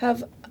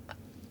have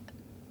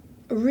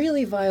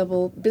really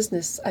viable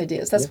business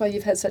ideas. That's why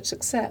you've had such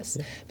success,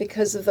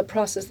 because of the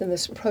process and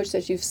this approach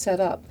that you've set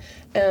up.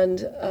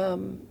 And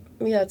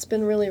it's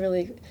been really,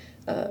 really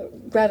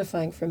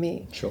gratifying for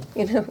me. Sure.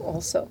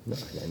 Also. No,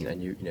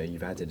 and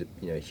you've added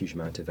a huge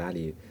amount of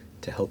value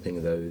to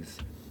helping those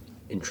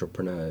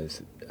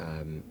entrepreneurs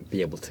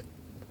be able to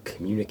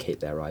communicate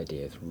their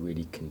ideas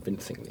really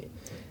convincingly.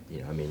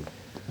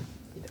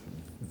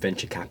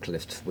 Venture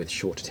capitalists with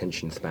short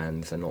attention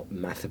spans are not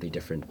massively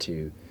different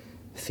to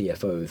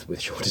CFOs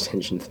with short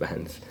attention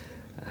spans.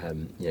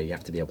 You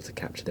have to be able to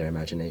capture their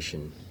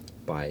imagination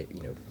by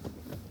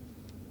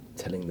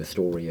telling the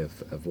story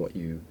of what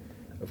you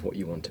of what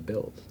you want to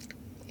build.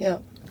 Yeah.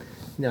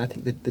 No, I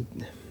think that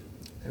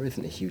there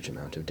isn't a huge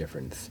amount of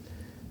difference.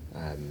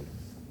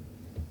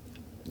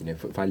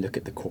 If I look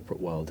at the corporate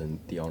world and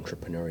the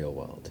entrepreneurial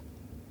world,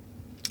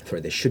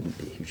 sorry, there shouldn't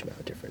be a huge amount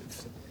of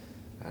difference.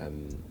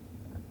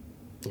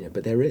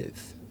 But there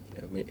is.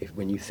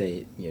 When you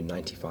say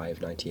 95,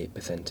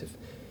 98% of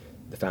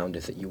the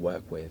founders that you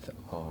work with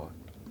are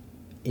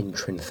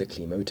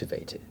intrinsically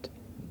motivated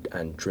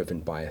and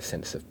driven by a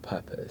sense of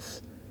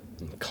purpose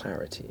and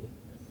clarity,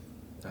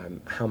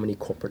 how many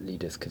corporate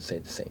leaders could say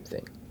the same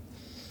thing?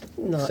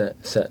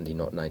 Certainly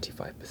not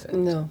 95%.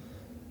 No.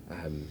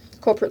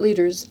 Corporate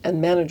leaders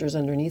and managers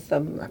underneath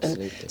them.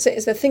 Absolutely. And so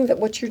it's the thing that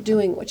what you're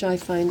doing, which I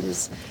find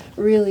is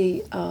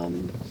really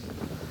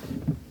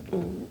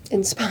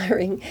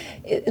inspiring,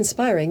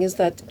 is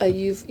that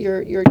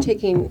you're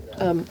taking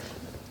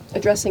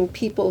addressing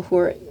people who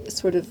are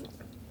sort of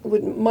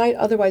might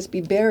otherwise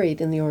be buried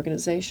in the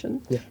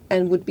organization, yeah,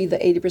 and would be the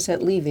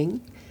 80%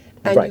 leaving,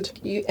 and right.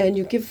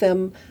 you give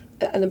them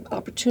an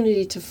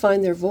opportunity to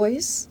find their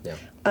voice, yeah,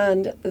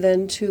 and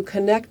then to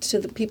connect to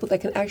the people that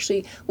can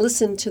actually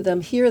listen to them,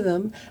 hear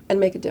them,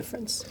 and make a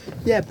difference.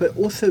 Yeah, but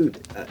also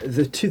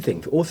the two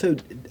things. Also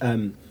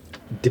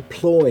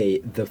deploy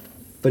the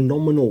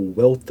phenomenal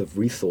wealth of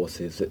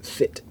resources that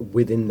sit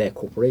within their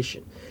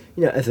corporation.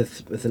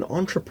 As an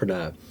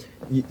entrepreneur,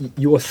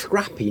 you are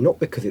scrappy not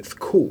because it's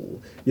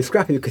cool. You're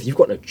scrappy because you've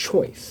got no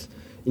choice.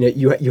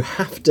 You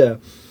have to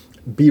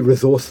be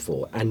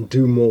resourceful and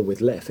do more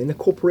with less. In a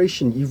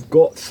corporation, you've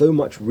got so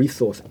much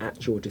resource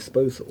at your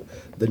disposal.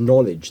 The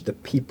knowledge, the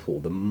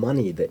people, the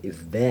money that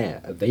is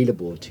there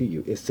available to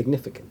you is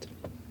significant.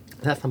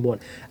 That's number one.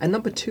 And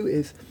number two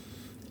is,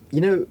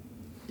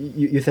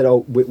 you said,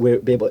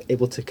 we're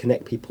able to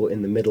connect people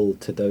in the middle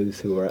to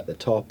those who are at the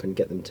top and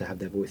get them to have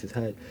their voices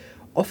heard.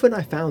 Often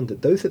I found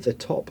that those at the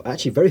top are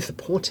actually very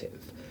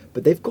supportive,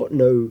 but they've got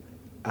no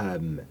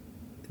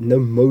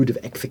mode of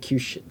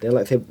execution. They're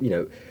like,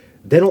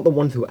 they're not the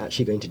ones who are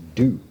actually going to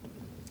do.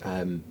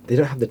 They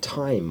don't have the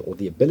time or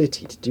the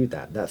ability to do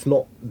that. That's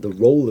not the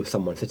role of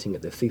someone sitting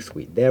at the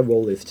C-suite. Their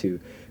role is to,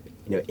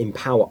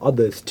 empower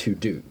others to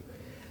do.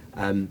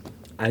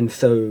 And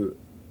so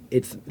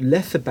it's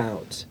less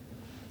about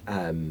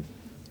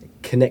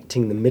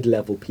connecting the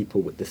mid-level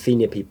people with the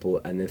senior people,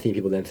 and the senior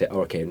people then say,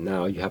 "Oh, okay,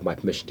 now you have my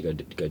permission to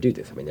go do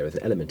this." I mean, there is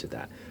an element of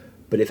that,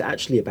 but it's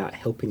actually about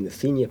helping the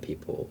senior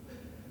people,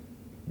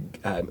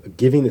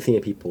 giving the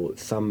senior people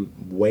some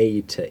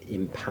way to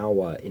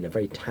empower in a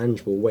very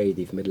tangible way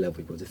these mid-level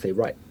people to say,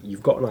 "Right,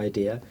 you've got an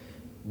idea,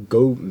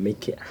 go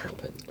make it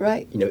happen."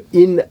 Right.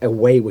 In a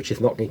way which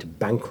is not going to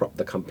bankrupt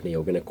the company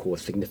or going to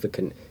cause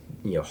significant,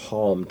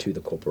 harm to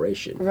the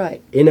corporation.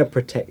 Right. In a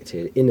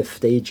protected, in a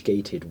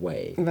stage-gated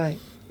way. Right.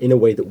 In a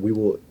way that we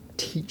will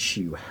teach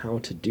you how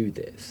to do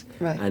this.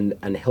 Right.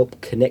 And help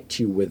connect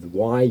you with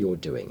why you're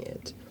doing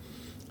it.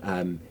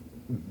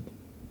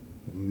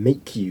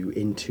 Make you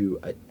into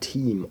a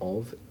team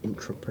of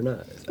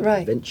entrepreneurs, a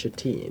right. venture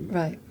team,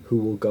 right. who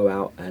will go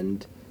out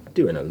and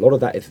do. And a lot of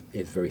that is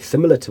very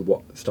similar to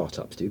what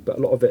startups do, but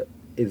a lot of it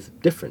is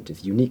different,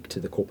 is unique to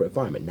the corporate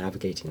environment,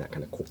 navigating that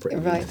kind of corporate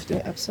industry.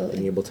 Right, absolutely.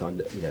 Being able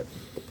to,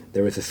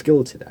 there is a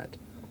skill to that.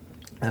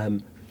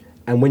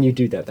 And when you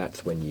do that,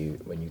 that's when you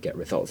get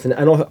results. And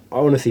I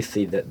honestly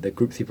see that the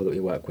groups of people that we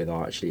work with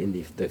are actually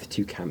in those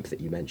two camps that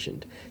you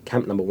mentioned.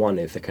 Camp number one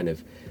is the kind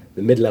of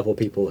the mid-level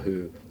people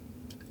who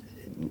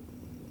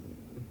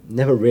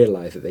never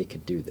realized that they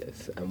could do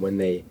this, and when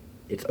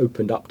it's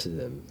opened up to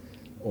them,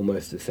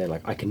 almost as saying,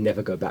 like, I can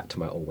never go back to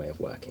my old way of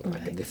working.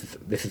 Right. Like,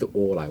 this is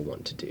all I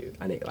want to do,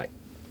 and it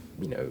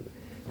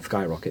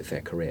skyrockets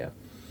their career.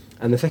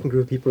 And the second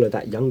group of people are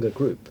that younger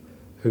group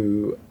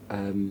who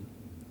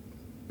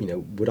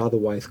would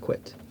otherwise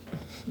quit,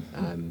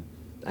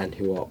 and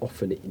who are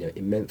often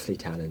immensely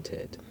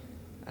talented,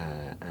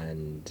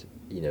 and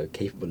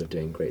capable of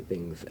doing great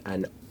things,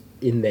 and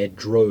in their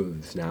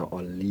droves now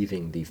are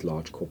leaving these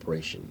large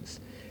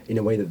corporations in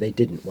a way that they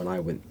didn't when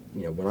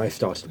I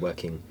started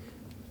working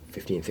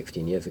 15,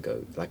 16 years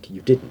ago. Like,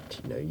 you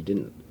didn't.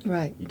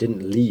 Right. You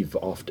didn't leave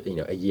after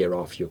a year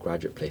after your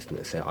graduate placement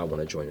and say, I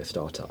want to join a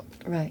startup.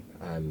 Right.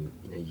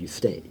 You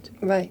stayed.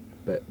 Right.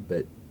 But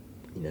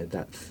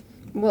that's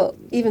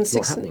even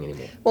not happening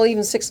anymore. Well,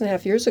 even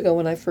 6.5 years ago,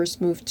 when I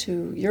first moved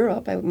to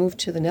Europe, I moved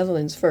to the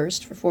Netherlands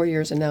first for 4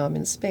 years, and now I'm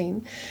in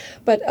Spain.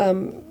 But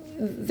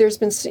there's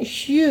been a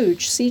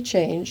huge sea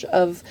change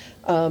of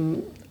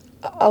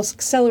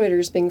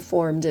accelerators being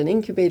formed, and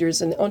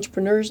incubators, and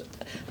entrepreneurs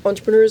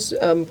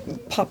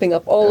popping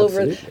up all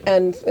Absolutely.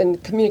 over,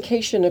 and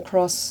communication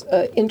across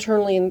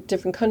internally in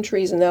different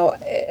countries, and now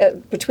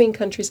between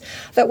countries.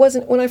 That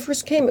wasn't, when I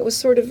first came, it was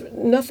sort of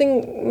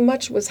nothing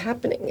much was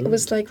happening. It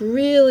was like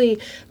really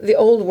the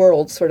old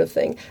world sort of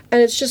thing,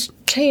 and it's just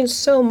changed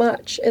so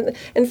much. And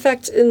in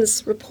fact, in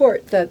this report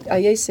that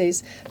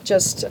IESE's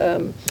just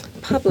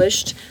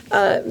published,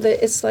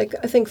 it's like,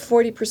 I think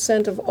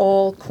 40% of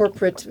all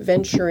corporate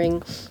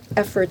venturing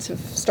efforts have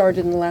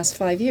started in the last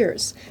 5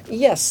 years.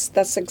 Yes,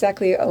 that's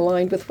exactly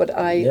aligned with what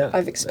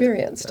I've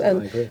experienced. I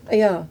agree.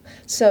 Yeah,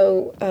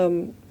 so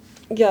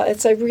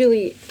it's a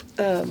really.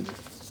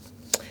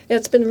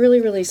 It's been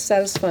really, really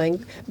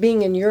satisfying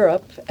being in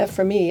Europe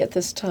for me at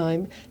this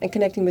time and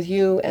connecting with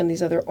you and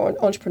these other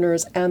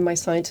entrepreneurs and my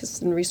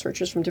scientists and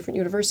researchers from different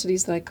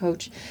universities that I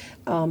coach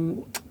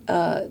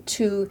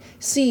to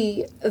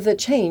see the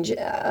change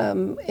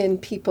in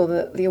people,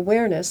 the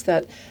awareness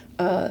that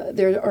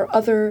there are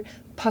other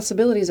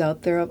possibilities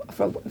out there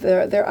of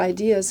their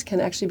ideas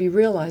can actually be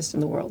realized in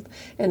the world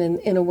and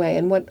in a way.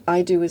 And what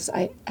I do is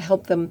I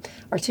help them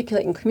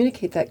articulate and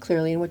communicate that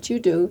clearly. And what you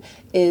do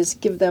is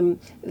give them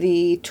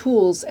the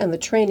tools and the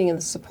training and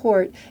the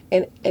support,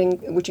 and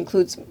which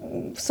includes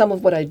some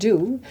of what I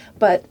do,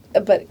 but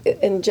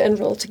in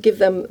general to give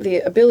them the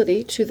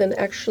ability to then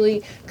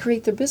actually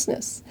create their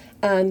business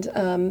and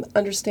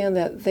understand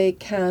that they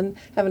can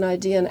have an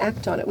idea and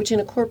act on it, which in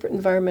a corporate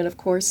environment, of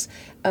course,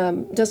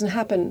 doesn't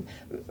happen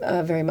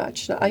very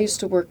much. Now, I used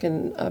to work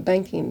in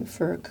banking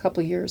for a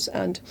couple of years,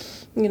 and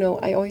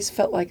I always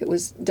felt like it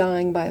was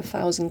dying by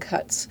 1,000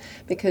 cuts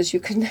because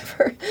you could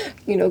never,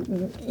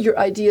 your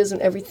ideas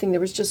and everything, there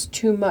was just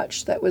too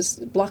much that was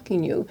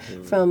blocking you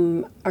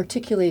from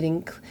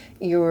articulating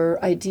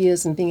your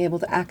ideas and being able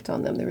to act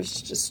on them. There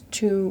was just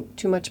too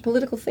much too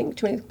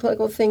many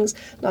political things,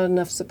 not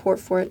enough support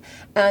for it.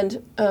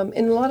 And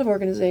in a lot of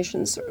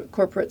organizations,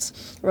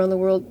 corporates around the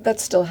world, that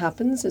still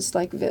happens. It's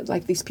like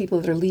these people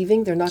that are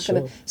leaving, they're not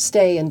going to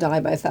stay and die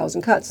by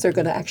 1,000 cuts. They're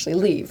going to actually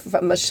leave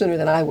much sooner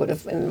than I would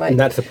have. And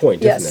that's the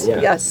point, isn't it?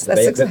 Yeah. Yes,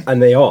 that's exactly.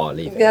 And they are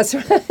leaving. That's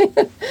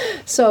right.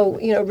 So,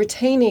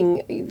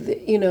 retaining,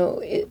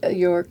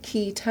 your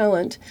key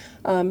talent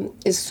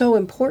is so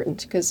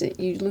important because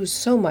you lose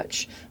so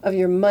much of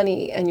your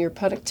money and your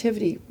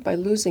productivity by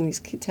losing these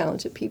key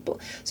talented people.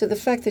 So the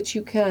fact that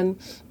you can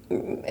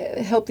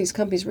help these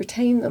companies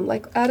retain them,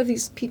 like out of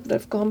these people that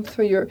have gone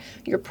through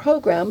your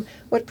program,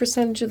 what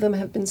percentage of them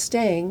have been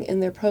staying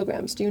in their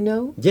programs? Do you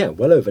know? Yeah,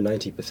 well over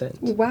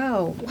 90%.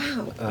 Wow.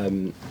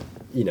 And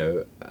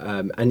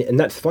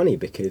that's funny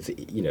because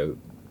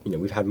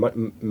we've had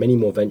many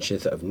more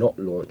ventures that have not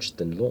launched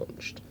than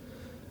launched.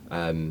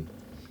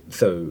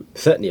 So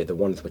certainly the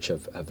ones which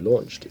have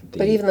launched.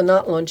 But even the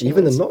not launching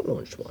even ones. the not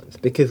launched ones.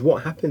 Because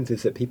what happens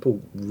is that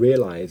people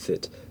realize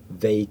that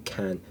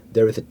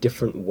there is a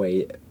different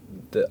way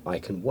that I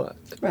can work.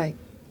 Right.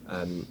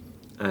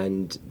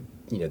 And,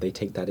 they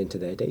take that into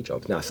their day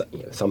jobs. Now,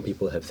 some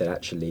people have said,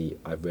 actually,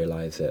 I've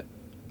realized that,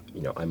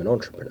 I'm an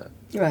entrepreneur.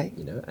 Right.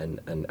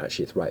 And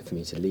actually it's right for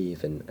me to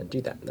leave and do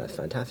that. And that's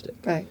fantastic.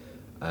 Right.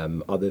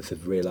 Others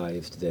have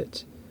realized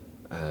that,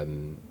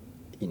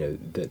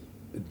 that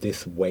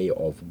this way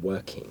of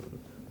working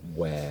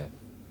where,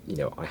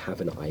 I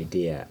have an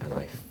idea and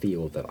I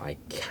feel that I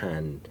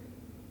can,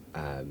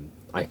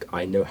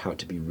 I know how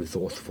to be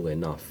resourceful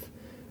enough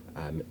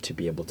to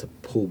be able to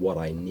pull what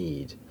I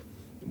need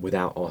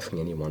without asking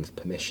anyone's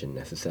permission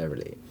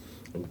necessarily,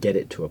 and get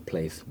it to a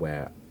place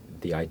where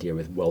the idea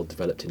is well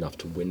developed enough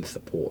to win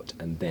support,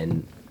 and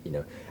then,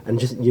 and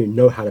just,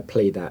 know how to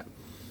play that,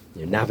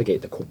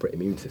 navigate the corporate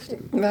immune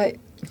system. Right.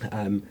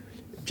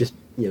 Just,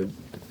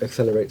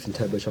 accelerates and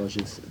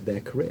turbocharges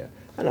their career.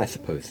 And I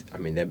suppose,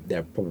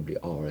 there probably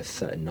are a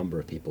certain number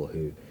of people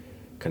who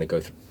kind of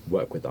go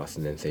work with us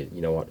and then say,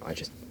 you know what,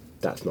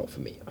 that's not for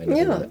me. I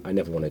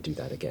never want to do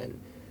that again.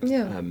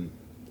 Yeah.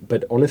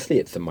 But honestly,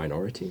 it's a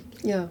minority.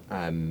 Yeah.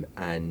 And,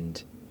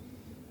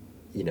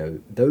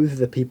 those are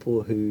the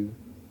people who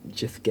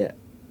just get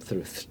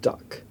sort of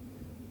stuck,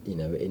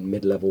 in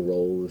mid-level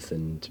roles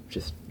and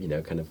just,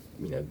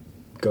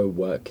 go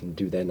work and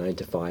do their 9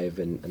 to 5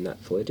 and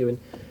that's all they do. And,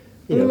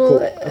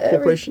 a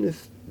corporation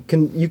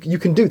you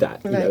can do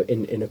that, right.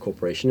 in a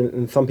corporation.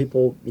 And some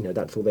people,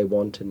 that's all they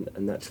want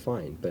and that's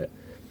fine. But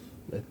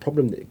the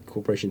problem that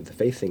corporations are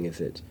facing is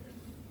that,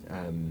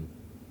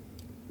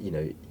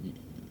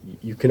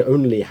 you can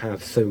only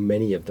have so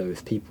many of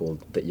those people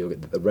that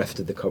the rest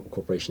of the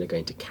corporation are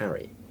going to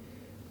carry.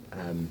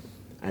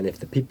 And if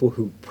the people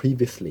who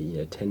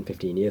previously, 10,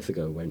 15 years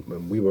ago,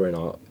 when we were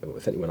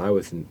certainly when I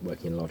was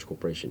working in a large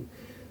corporation,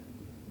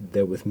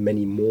 there was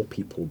many more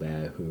people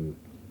there who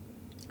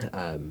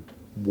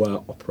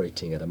were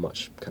operating at a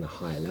much kind of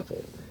higher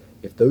level.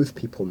 If those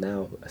people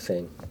now are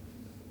saying,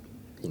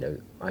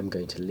 I'm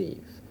going to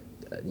leave,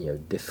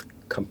 this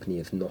company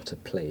is not a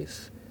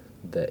place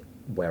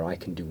where I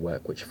can do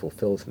work which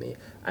fulfills me,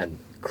 and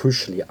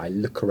crucially I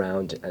look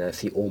around and I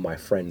see all my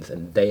friends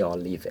and they are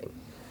leaving.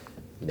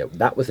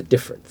 That was a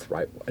difference,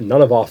 right?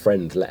 None of our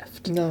friends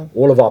left. No.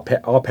 All of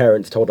our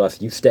parents told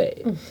us, you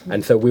stay. Mm-hmm.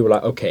 And so we were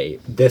like, okay,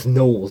 there's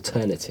no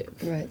alternative.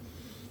 Right.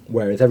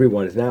 Whereas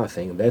everyone is now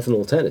saying there's an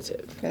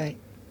alternative. Right.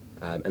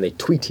 And they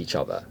tweet each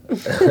other.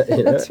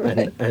 That's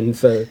right. And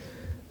so...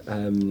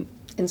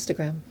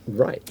 Instagram.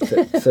 Right.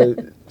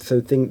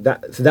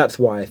 So that's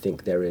why I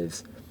think there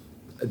is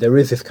there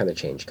is this kind of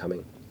change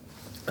coming.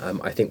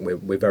 I think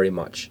we're very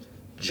much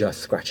just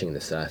scratching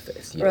the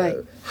surface. You Right.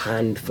 know,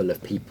 handful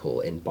of people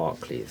in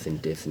Barclays, in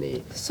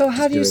Disney. So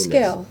how just do you doing this.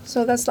 scale?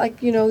 So that's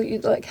like,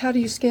 like how do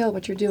you scale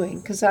what you're doing?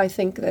 Because I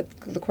think that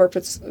the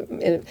corporates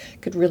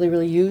could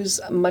really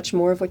use much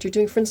more of what you're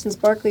doing. For instance,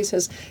 Barclays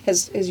has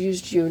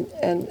used you,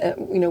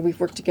 and we've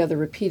worked together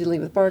repeatedly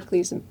with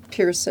Barclays and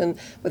Pearson,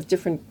 with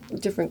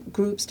different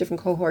groups,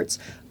 different cohorts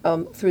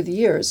through the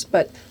years.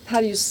 But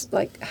how do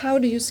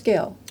you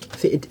scale?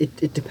 See,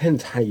 it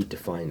depends how you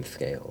define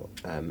scale.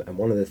 And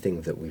one of the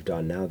things that we've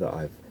done now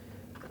that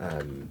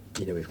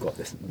we've got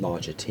this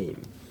larger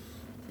team,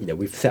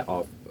 we've set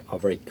our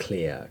very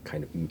clear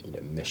kind of,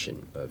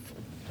 mission of,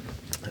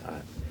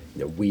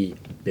 we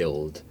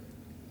build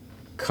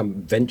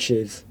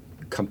ventures,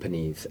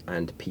 companies,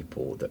 and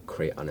people that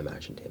create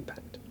unimagined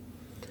impact.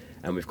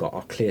 And we've got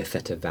our clear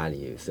set of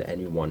values that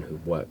anyone who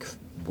works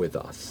with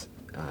us,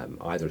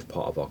 either as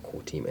part of our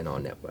core team in our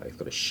network, has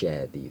got to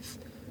share these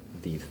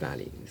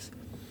values.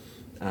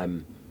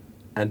 And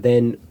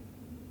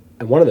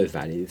one of those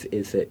values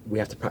is that we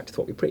have to practice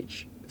what we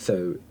preach.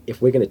 So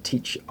if we're going to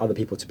teach other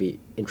people to be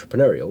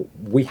entrepreneurial,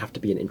 we have to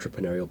be an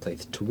entrepreneurial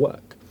place to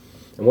work.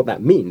 And what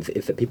that means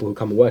is that people who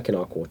come and work in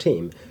our core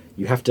team,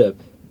 you have to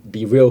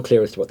be real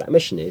clear as to what that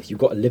mission is. You've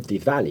got to live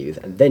these values,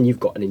 and then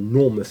you've got an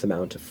enormous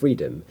amount of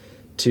freedom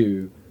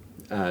to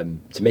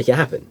make it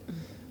happen.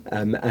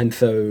 And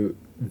so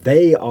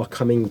they are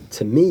coming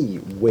to me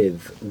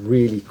with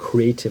really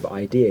creative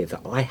ideas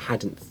that I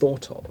hadn't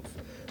thought of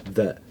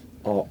that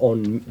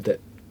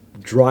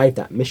drive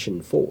that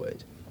mission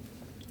forward.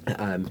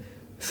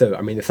 So,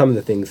 I mean, some of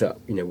the things that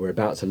we're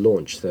about to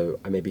launch, so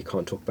I maybe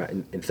can't talk about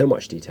in so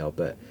much detail,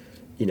 but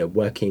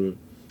working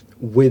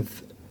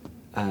with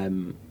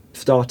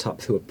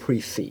startups who are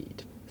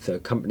pre-seed, so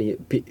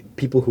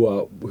people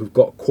who've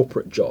got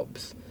corporate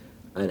jobs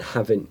and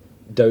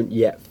don't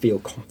yet feel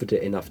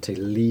confident enough to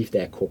leave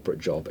their corporate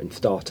job and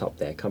start up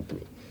their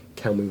company.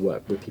 Can we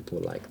work with people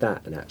like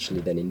that and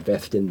actually then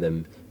invest in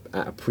them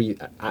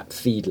at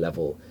seed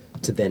level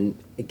to then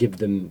give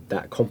them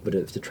that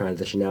confidence to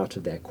transition out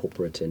of their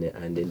corporate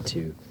and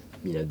into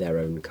their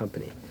own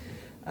company?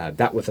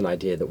 That was an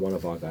idea that one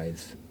of our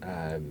guys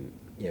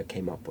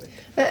came up with.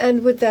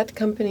 And would that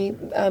company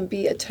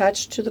be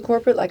attached to the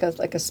corporate, like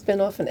a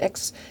spin-off, an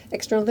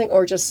external thing,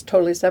 or just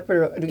totally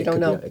separate, or you don't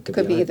know? It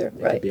could be either. It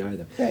Right. could be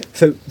either. Right.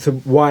 So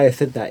why I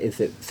said that is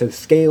that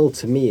scale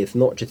to me is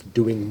not just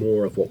doing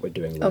more of what we're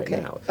doing right Okay.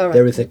 now. All right.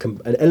 There is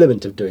an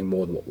element of doing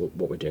more than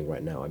what we're doing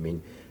right now. I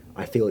mean,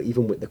 I feel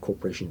even with the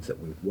corporations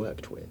that we've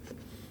worked with,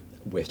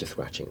 we're just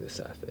scratching the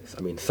surface.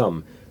 I mean,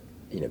 some,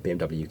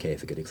 BMW UK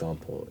is a good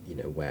example,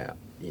 where,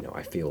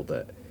 I feel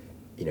that,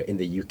 in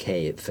the UK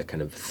it's a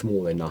kind of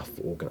small enough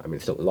I mean,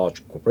 it's still a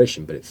large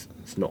corporation, but it's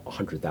not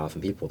 100,000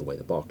 people the way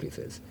the Barclays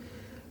is.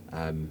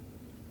 And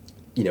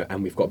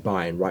we've got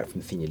buy-in right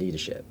from senior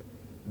leadership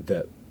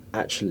that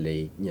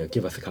actually,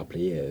 give us a couple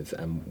of years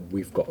and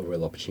we've got a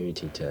real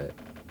opportunity to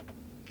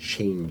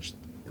change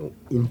or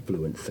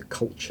influence the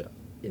culture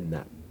in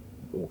that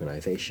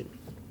organization.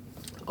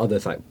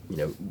 Others, like,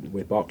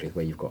 with Barclays,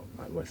 where you've got,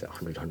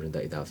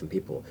 130,000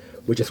 people,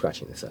 we're just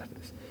scratching the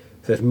surface.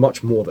 So there's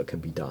much more that can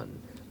be done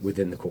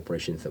within the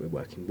corporations that we're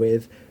working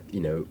with.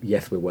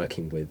 Yes, we're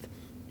working with,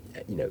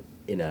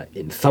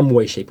 in some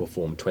way, shape or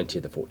form, 20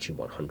 of the Fortune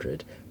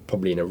 100,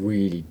 probably in a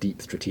really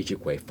deep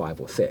strategic way, 5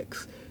 or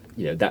 6.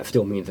 That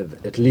still means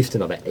that at least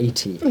another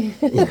 80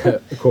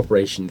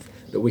 corporations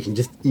that we can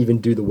just even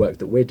do the work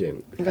that we're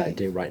doing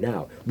right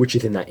now, which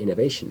is in that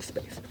innovation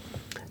space.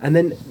 And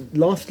then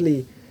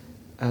lastly,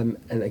 and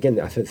again,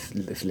 I think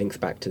this links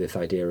back to this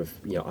idea of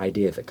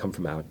ideas that come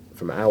from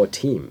our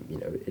team.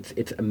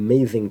 It's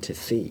amazing to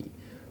see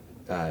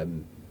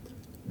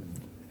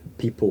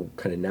people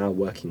kind of now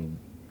working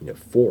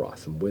for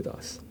us and with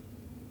us,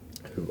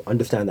 who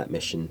understand that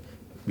mission,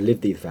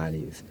 live these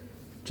values,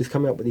 just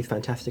coming up with these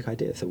fantastic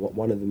ideas. So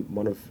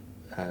one of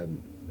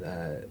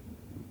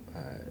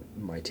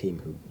my team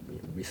who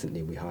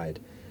recently we hired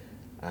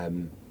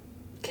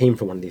came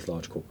from one of these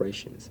large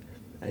corporations,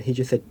 and he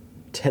just said,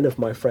 10 of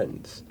my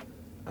friends,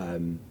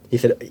 he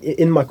said,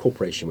 in my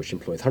corporation, which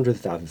employs hundreds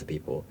of thousands of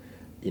people,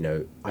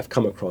 I've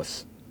come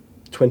across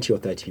 20 or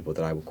 30 people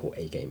that I would call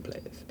A-game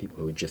players, people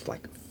who are just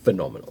like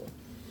phenomenal.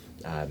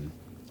 And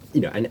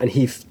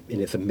he's in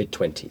his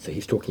mid-20s, so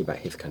he's talking about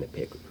his kind of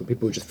peer group,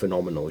 people who are just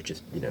phenomenal,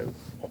 just,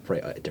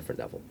 operate at a different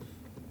level.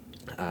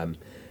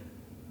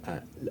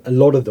 A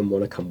lot of them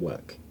want to come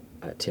work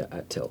at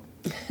Till.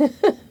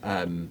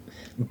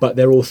 But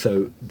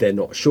they're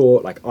not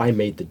sure. Like, I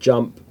made the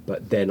jump,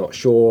 but they're not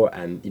sure,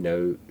 and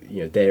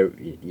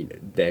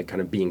they're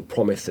kind of being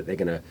promised that they're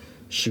going to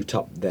shoot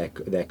up their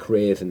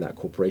careers in that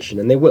corporation,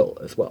 and they will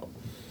as well.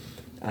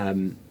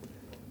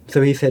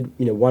 So he said,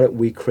 why don't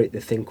we create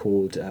this thing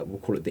called we'll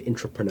call it the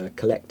Entrepreneur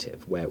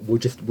Collective, where we'll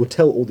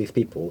tell all these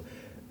people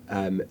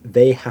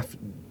they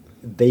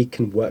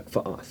can work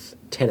for us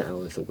 10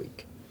 hours a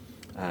week.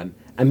 And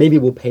maybe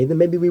we'll pay them,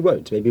 maybe we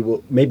won't.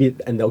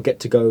 And they'll get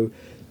to go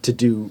to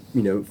do,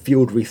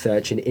 field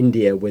research in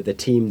India with a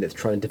team that's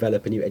trying to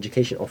develop a new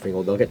education offering,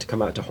 or they'll get to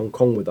come out to Hong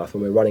Kong with us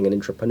when we're running an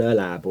entrepreneur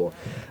lab,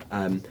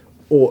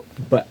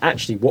 but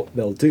actually what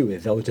they'll do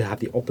is they'll have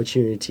the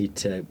opportunity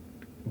to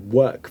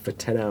work for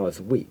 10 hours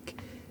a week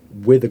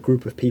with a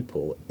group of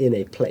people in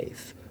a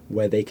place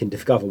where they can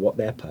discover what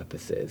their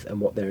purpose is and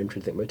what their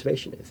intrinsic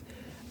motivation is.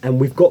 And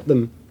we've got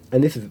them,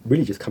 and this is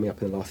really just coming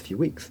up in the last few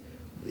weeks,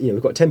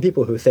 we've got 10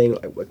 people who are saying,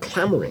 we're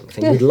clamoring,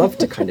 saying we'd love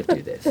to kind of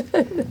do this.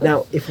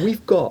 Now, if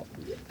we've got,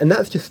 and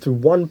that's just through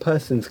one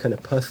person's kind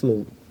of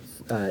personal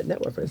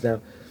network.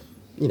 Now,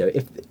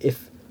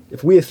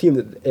 if we assume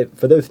that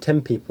for those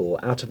 10 people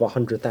out of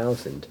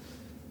 100,000,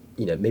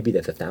 maybe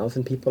there's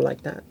 1,000 people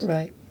like that,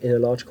 right, in a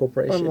large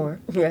corporation. Or more,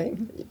 right.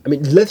 I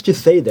mean, let's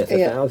just say there's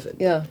 1,000.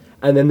 Yeah.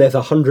 And then there's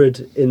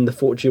 100 in the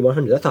Fortune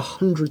 100. That's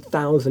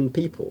 100,000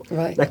 people.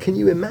 Right. Now, can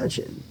you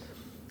imagine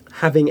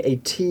having a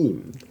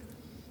team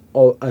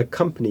or a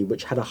company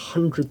which had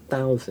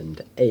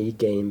 100,000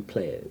 A-game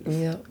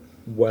players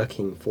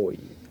working for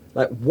you?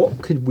 Like,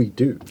 what could we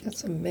do?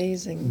 That's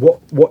amazing.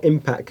 What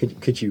impact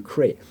could you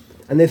create?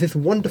 And there's this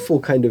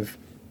wonderful kind of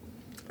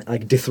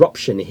like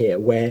disruption here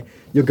where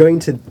you're going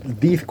to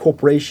these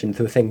corporations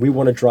who are saying we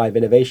want to drive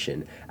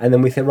innovation, and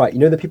then we say, right,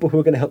 the people who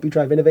are going to help you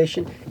drive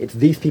innovation, it's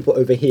these people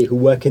over here who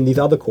work in these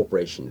other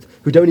corporations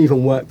who don't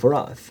even work for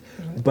us.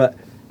 Right. But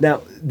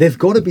now there's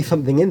got to be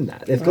something in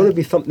that. There's got to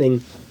be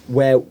something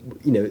where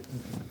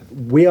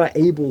we are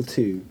able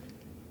to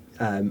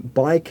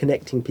by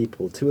connecting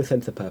people to a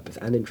sense of purpose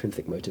and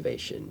intrinsic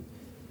motivation,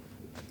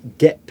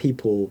 get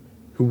people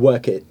who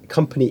work at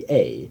company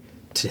A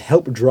to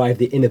help drive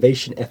the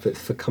innovation efforts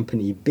for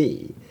company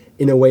B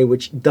in a way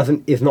which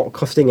is not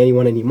costing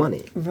anyone any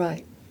money.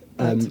 Right.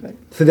 That's right.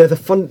 So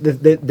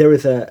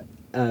there's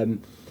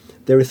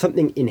there is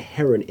something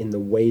inherent in the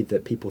way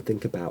that people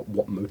think about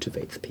what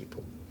motivates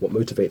people, what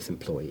motivates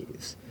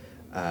employees,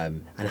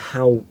 and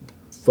how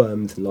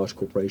firms and large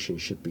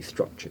corporations should be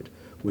structured,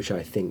 which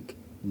I think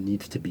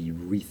needs to be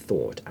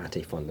rethought at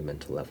a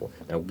fundamental level.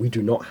 Now, we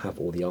do not have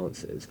all the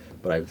answers,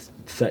 but I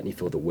certainly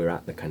feel that we're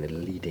at the kind of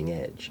leading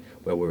edge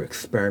where we're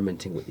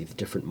experimenting with these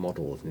different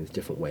models in these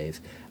different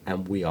ways,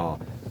 and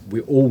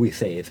all we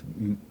say is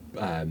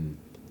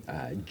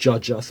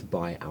judge us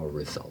by our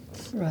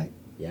results. Right.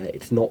 Yeah,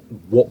 it's not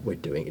what we're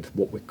doing, it's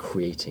what we're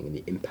creating and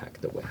the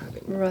impact that we're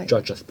having. Right.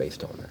 Judge us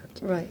based on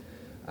that. Right.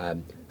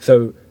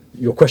 So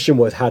your question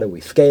was, how do we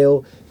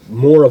scale?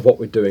 More of what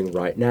we're doing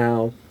right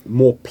now,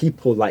 more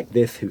people like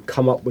this who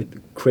come up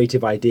with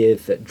creative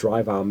ideas that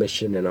drive our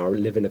mission and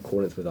live in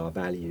accordance with our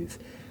values.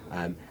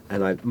 And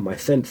my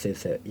sense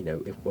is that,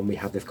 when we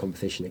have this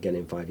conversation again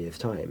in 5 years'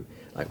 time,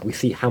 like we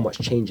see how much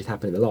change has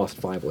happened in the last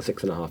 5 or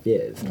 6.5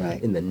 years.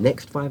 Right. In the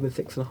next 5 and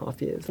 6.5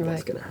 years,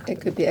 what's going to happen?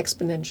 It could be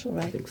exponential,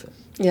 right? I think so.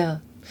 Yeah.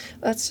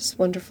 That's just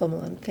wonderful,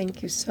 Milan.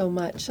 Thank you so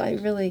much. I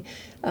really...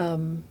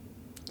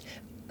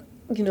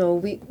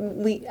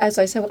 we as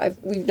I said,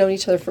 we've known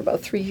each other for about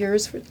 3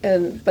 years,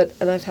 and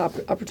I've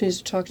had opportunities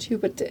to talk to you,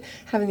 but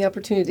having the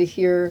opportunity to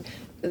hear,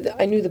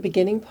 I knew the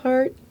beginning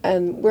part,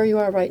 and where you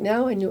are right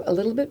now, I knew a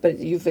little bit, but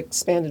you've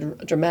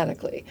expanded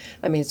dramatically.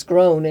 I mean, it's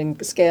grown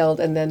and scaled,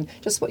 and then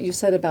just what you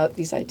said about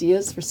these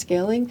ideas for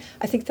scaling,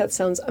 I think that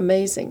sounds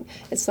amazing.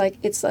 It's like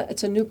it's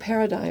a new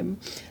paradigm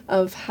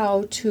of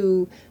how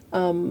to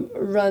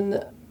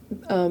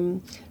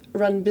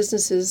run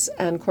businesses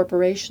and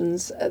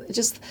corporations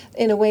just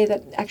in a way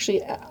that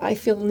actually I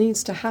feel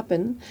needs to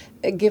happen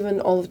given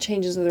all the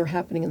changes that are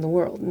happening in the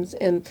world.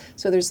 And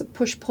so there's a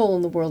push-pull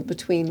in the world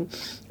between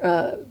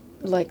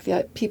like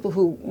the people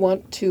who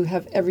want to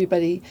have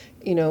everybody,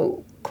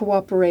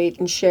 cooperate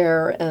and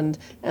share, and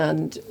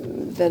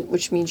then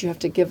which means you have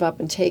to give up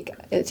and take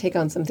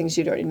on some things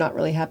you're not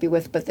really happy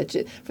with, but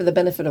that for the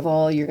benefit of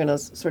all, you're going to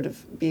sort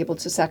of be able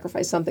to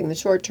sacrifice something in the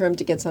short term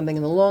to get something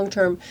in the long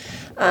term,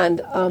 and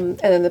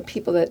then the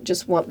people that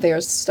just want their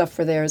stuff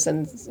for theirs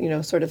and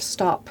sort of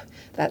stop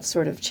that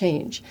sort of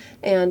change.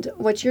 And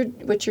what you're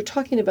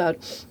talking about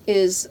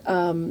is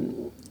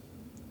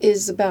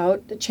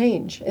about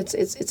change.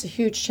 It's a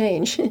huge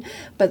change,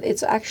 but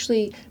it's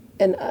actually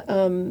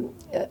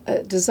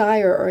a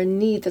desire or a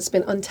need that's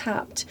been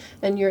untapped,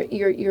 and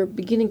you're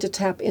beginning to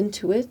tap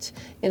into it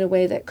in a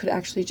way that could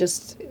actually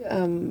just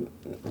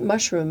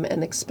mushroom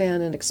and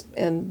expand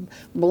and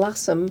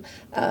blossom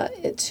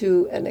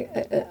to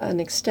an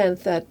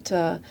extent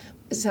that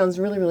it sounds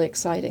really, really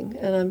exciting.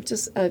 And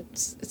it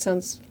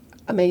sounds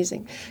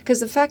amazing, because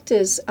the fact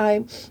is,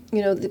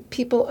 the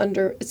people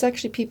it's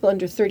actually people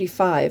under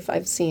 35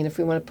 I've seen, if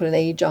we want to put an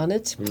age on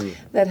it,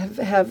 that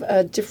have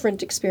a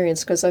different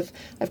experience, because I've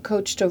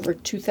coached over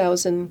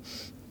 2,000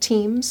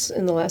 teams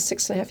in the last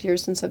 6.5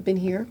 years since I've been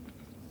here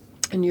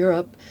in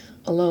Europe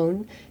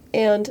alone,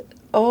 and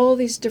all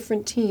these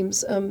different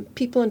teams,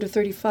 people under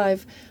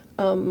 35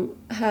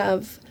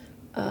 have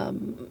a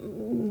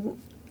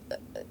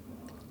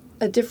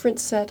different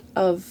set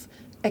of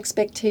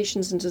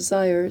expectations and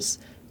desires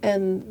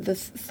the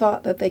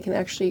thought that they can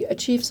actually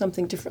achieve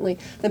something differently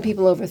than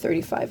people over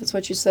 35. It's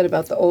what you said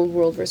about the old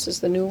world versus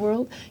the new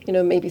world. You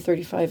know, maybe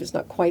 35 is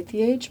not quite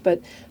the age,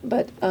 but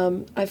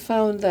I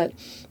found that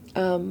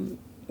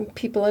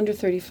people under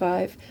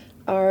 35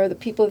 are the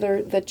people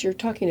that you're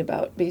talking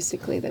about,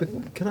 basically.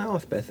 But can I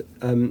ask, Beth,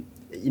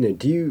 you know,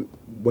 do you,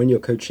 when you're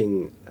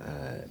coaching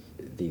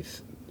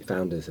these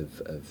founders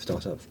of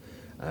startups,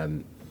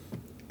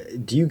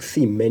 do you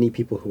see many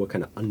people who are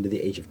kind of under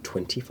the age of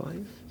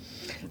 25,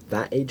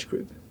 that age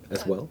group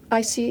as well?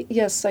 I see.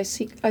 Yes, I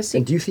see.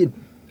 And do you see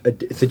so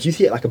do you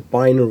see it like a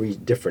binary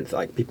difference,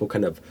 like people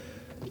kind of,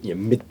 you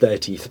know,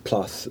 mid-30s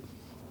plus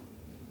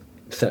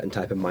certain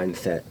type of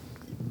mindset,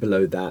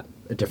 below that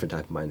a different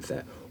type of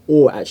mindset?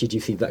 Or actually, do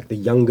you see like the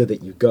younger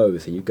that you go,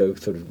 so you go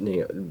sort of,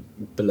 you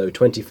know, below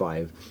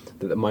 25,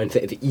 that the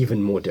mindset is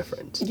even more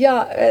different?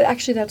 Yeah,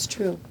 actually, that's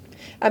true.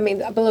 I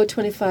mean, below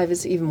 25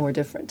 is even more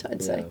different,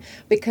 I'd say,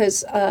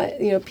 because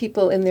you know,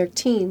 people in their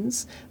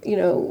teens, you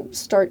know,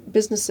 start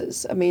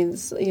businesses. I mean,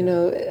 you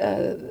know,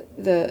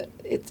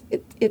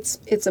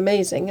 it's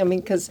amazing. I mean,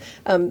 because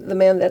the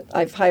man that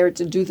I've hired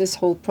to do this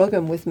whole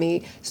program with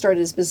me started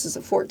his business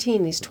at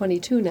 14. He's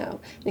 22 now,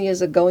 and he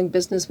has a going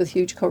business with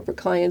huge corporate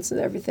clients and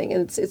everything.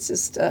 And it's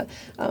just.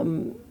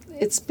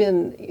 It's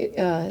been,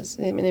 his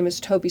name is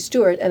Toby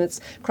Stewart, and it's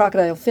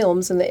Crocodile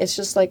Films, and it's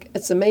just like,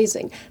 it's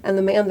amazing. And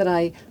the man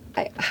that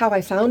how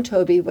I found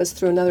Toby was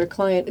through another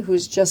client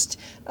who's just,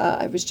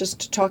 I was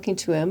just talking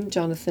to him,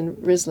 Jonathan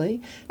Risley,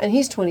 and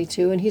he's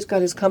 22, and he's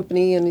got his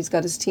company, and he's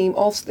got his team.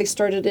 Also, they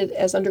started it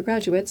as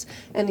undergraduates,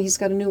 and he's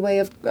got a new way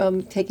of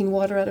making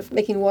water out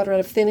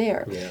of thin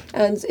air. Yeah.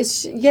 And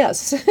it's,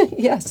 yes,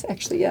 yes,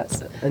 actually,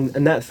 yes.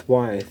 And that's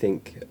why I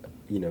think,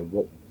 you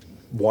know,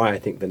 why I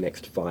think the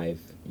next 5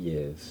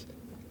 years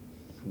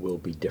will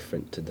be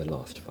different to the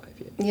last 5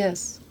 years.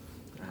 Yes.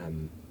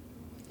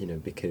 You know,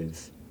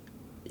 because,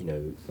 you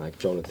know, like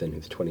Jonathan,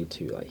 who's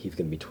 22, like he's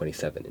going to be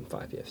 27 in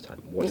 5 years'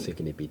 time. What's he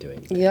going to be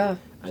doing? Yeah.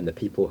 And the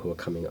people who are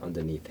coming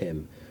underneath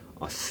him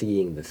are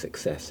seeing the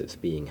success that's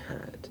being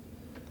had,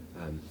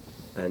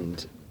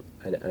 and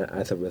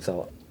as a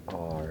result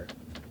are,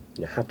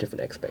 you know, have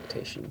different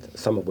expectations.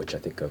 Some of which I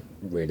think are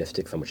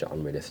realistic, some which are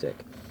unrealistic,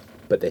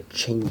 but they're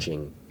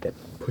changing. They're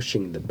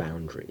pushing the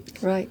boundaries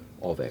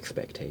of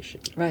expectation.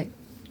 Right.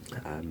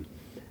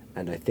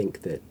 And I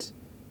think that,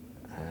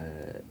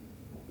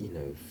 you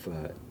know,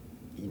 for,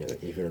 you know,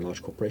 if you're a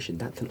large corporation,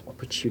 that's an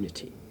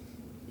opportunity.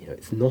 You know,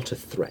 it's not a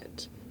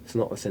threat. It's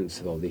not a sense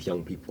of, oh, these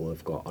young people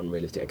have got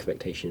unrealistic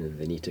expectations and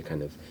they need to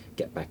kind of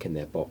get back in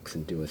their box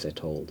and do as they're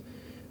told.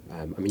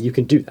 I mean, you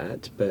can do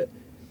that, but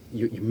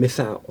you miss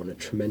out on a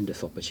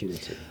tremendous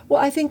opportunity.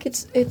 Well, I think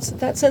it's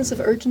that sense of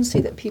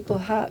urgency that people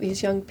have,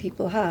 these young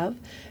people have,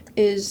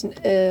 is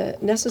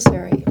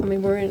necessary. I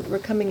mean, we're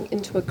coming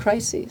into a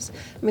crisis.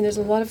 I mean, there's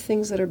a lot of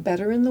things that are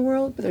better in the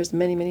world, but there's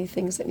many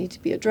things that need to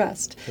be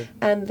addressed. Sure.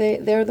 And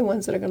they're the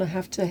ones that are going to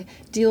have to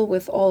deal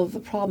with all of the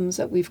problems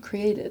that we've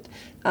created,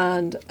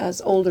 and as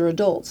older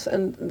adults,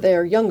 and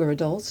they're younger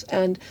adults,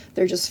 and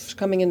they're just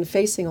coming in and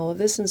facing all of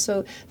this, and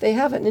so they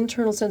have an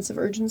internal sense of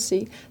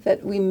urgency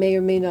that we may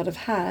or may not have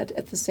had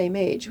at the same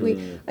age.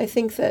 I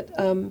think that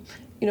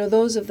you know,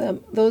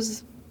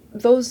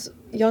 those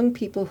young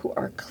people who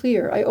are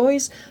clear. I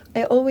always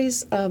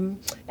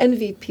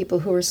envy people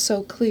who are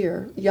so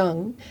clear,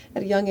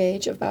 at a young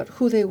age, about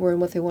who they were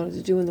and what they wanted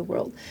to do in the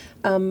world.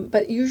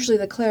 But usually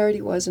the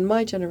clarity was, in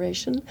my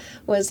generation,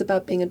 was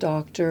about being a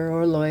doctor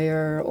or a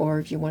lawyer, or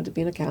if you wanted to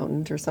be an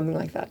accountant or something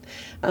like that,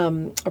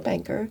 or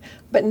banker.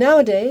 But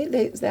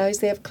nowadays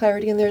they have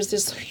clarity, and there's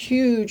this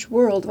huge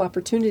world of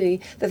opportunity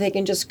that they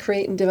can just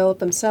create and develop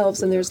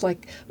themselves, and there's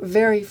like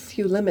very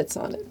few limits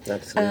on it.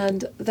 Absolutely.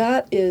 And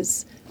that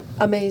is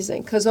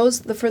amazing, because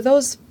for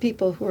those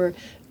people who are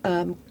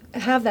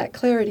have that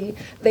clarity,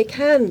 they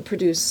can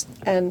produce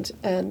and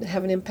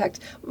have an impact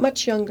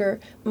much younger,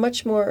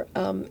 much more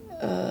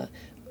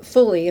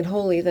fully and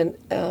wholly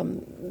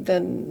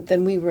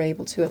than we were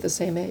able to at the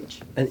same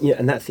age. And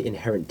and that's the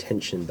inherent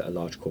tension that a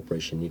large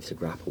corporation needs to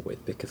grapple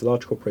with, because a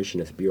large corporation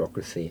is a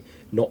bureaucracy,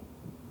 not,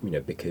 you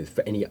know, because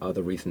for any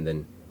other reason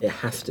than it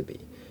has to be.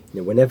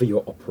 You know, whenever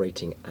you're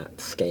operating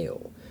at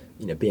scale,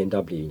 you know,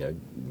 BMW, you know,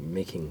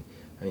 making,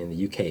 I mean, in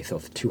the UK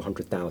sells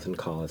 200,000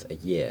 cars a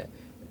year.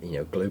 You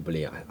know,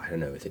 globally, I don't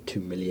know, is it 2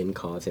 million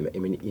cars? I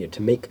mean, you know,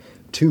 to make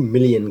 2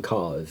 million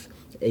cars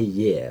a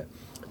year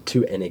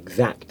to an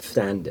exact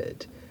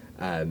standard,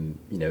 you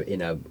know,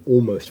 in a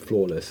almost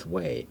flawless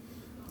way,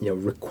 you know,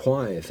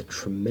 requires a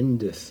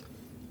tremendous,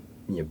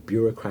 you know,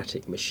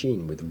 bureaucratic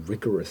machine with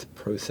rigorous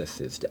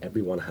processes that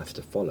everyone has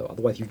to follow.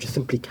 Otherwise, you just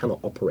simply cannot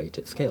operate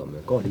at scale. I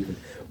mean, God, even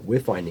we're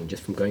finding,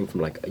 just from going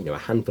from, like, you know, a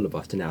handful of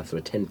us to now sort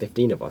of 10,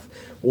 15 of us,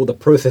 all the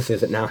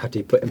processes that now have to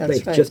be put in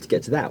place just to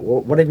get to that.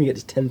 Well, what if you get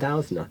to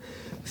 10,000 now?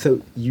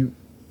 So you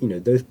know,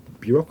 those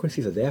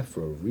bureaucracies are there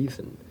for a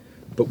reason.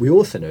 But we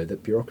also know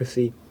that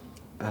bureaucracy,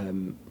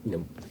 you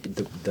know,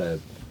 the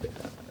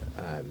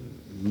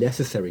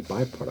necessary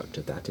byproduct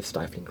of that is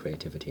stifling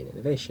creativity and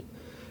innovation.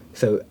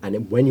 So,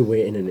 and when you were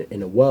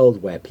in a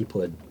world where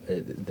people are,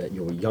 that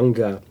you're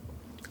younger,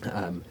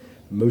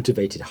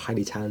 motivated,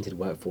 highly talented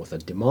workforce are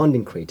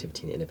demanding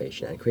creativity and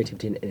innovation, and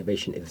creativity and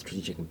innovation is a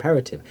strategic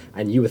imperative,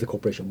 and you as a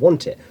corporation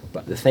want it.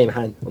 But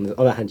on the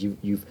other hand,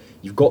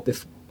 you've got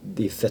this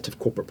set of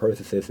corporate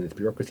processes and this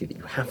bureaucracy that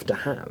you have to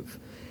have.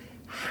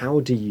 How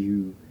do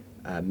you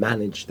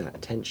manage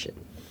that tension?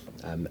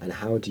 And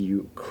how do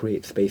you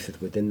create spaces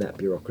within that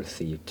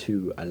bureaucracy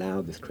to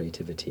allow this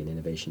creativity and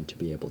innovation to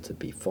be able to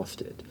be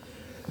fostered?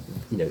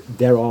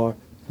 There are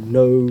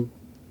no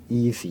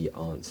easy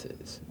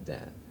answers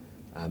there.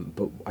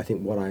 But I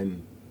think what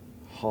I'm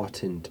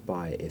heartened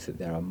by is that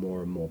there are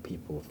more and more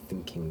people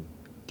thinking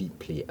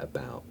deeply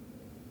about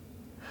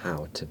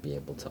how to be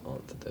able to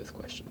answer those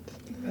questions.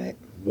 Right.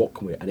 What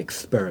can we, and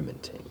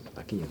experimenting.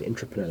 Like, the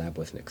Entrepreneur Lab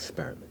was an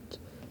experiment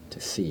to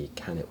see,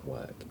 can it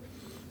work?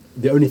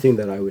 The only thing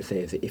that I would say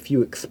is that if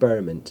you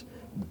experiment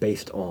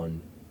based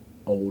on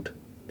old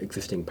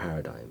existing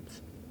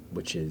paradigms,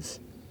 which is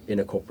in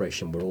a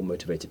corporation we're all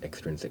motivated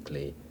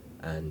extrinsically,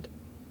 and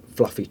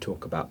fluffy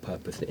talk about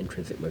purpose and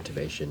intrinsic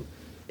motivation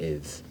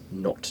is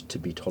not to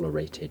be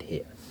tolerated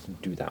here,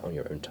 do that on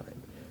your own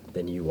time,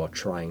 then you are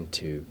trying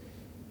to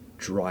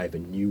drive a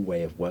new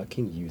way of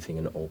working using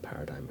an old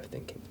paradigm of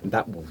thinking. And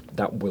that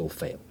will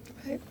fail.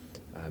 Right.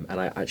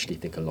 And I actually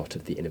think a lot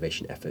of the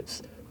innovation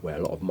efforts where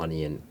a lot of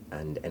money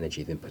and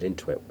energy has been put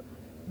into it,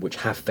 which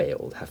have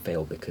failed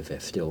because they're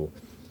still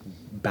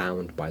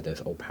bound by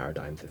those old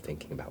paradigms of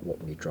thinking about what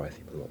really drives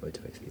people and what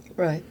motivates people.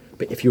 Right.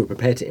 But if you're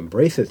prepared to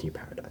embrace those new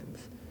paradigms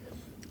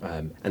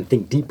and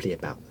think deeply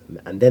about them,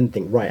 and then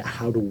think, right,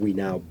 how do we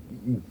now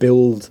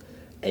build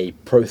a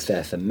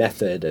process, a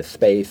method, a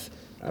space,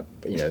 a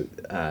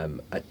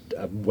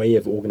way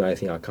of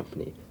organizing our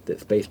company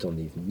that's based on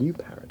these new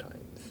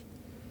paradigms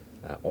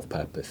of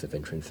purpose, of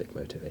intrinsic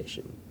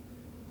motivation,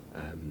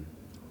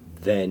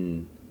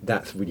 then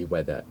that's really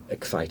where the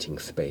exciting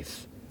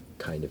space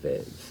kind of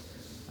is.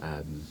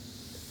 And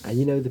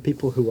the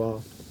people who are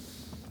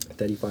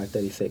 35,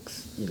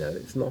 36,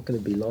 it's not going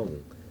to be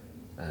long,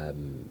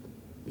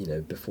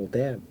 before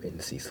they're in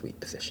C-suite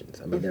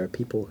positions. I mean, there are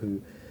people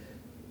who,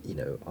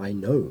 I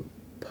know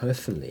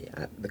personally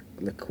at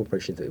the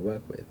corporations that we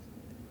work with,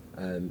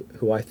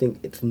 who I think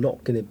it's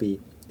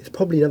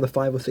probably another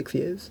 5 or 6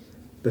 years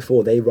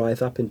before they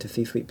rise up into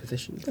C-suite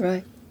positions.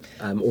 Right.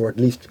 Or at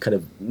least kind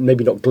of,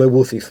 maybe not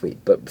global C-suite,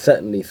 but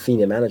certainly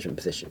senior management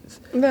positions.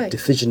 Right.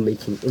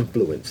 Decision-making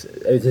influence,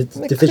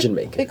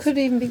 decision-making. It could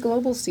even be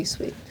global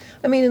C-suite.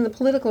 I mean, in the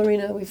political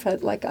arena, we've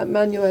had like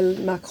Emmanuel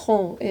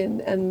Macron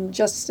and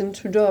Justin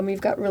Trudeau. I mean, we've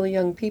got really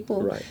young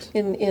people Right.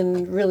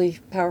 in really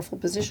powerful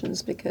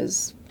positions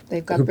because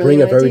they've got who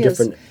bring a very ideas.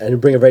 different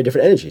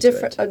energy to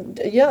it.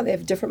 They have a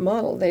different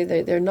model.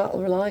 They're not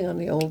relying on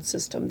the old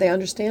system. They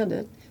understand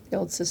it, the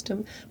old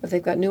system, but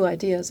they've got new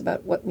ideas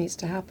about what needs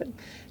to happen.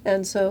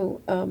 And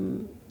so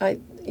I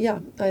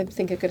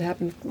think it could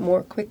happen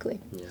more quickly.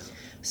 Yeah.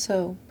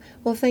 So,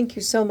 well, thank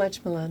you so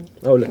much, Milan.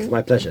 Oh, look, it's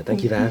my pleasure.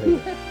 Thank you for having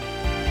me.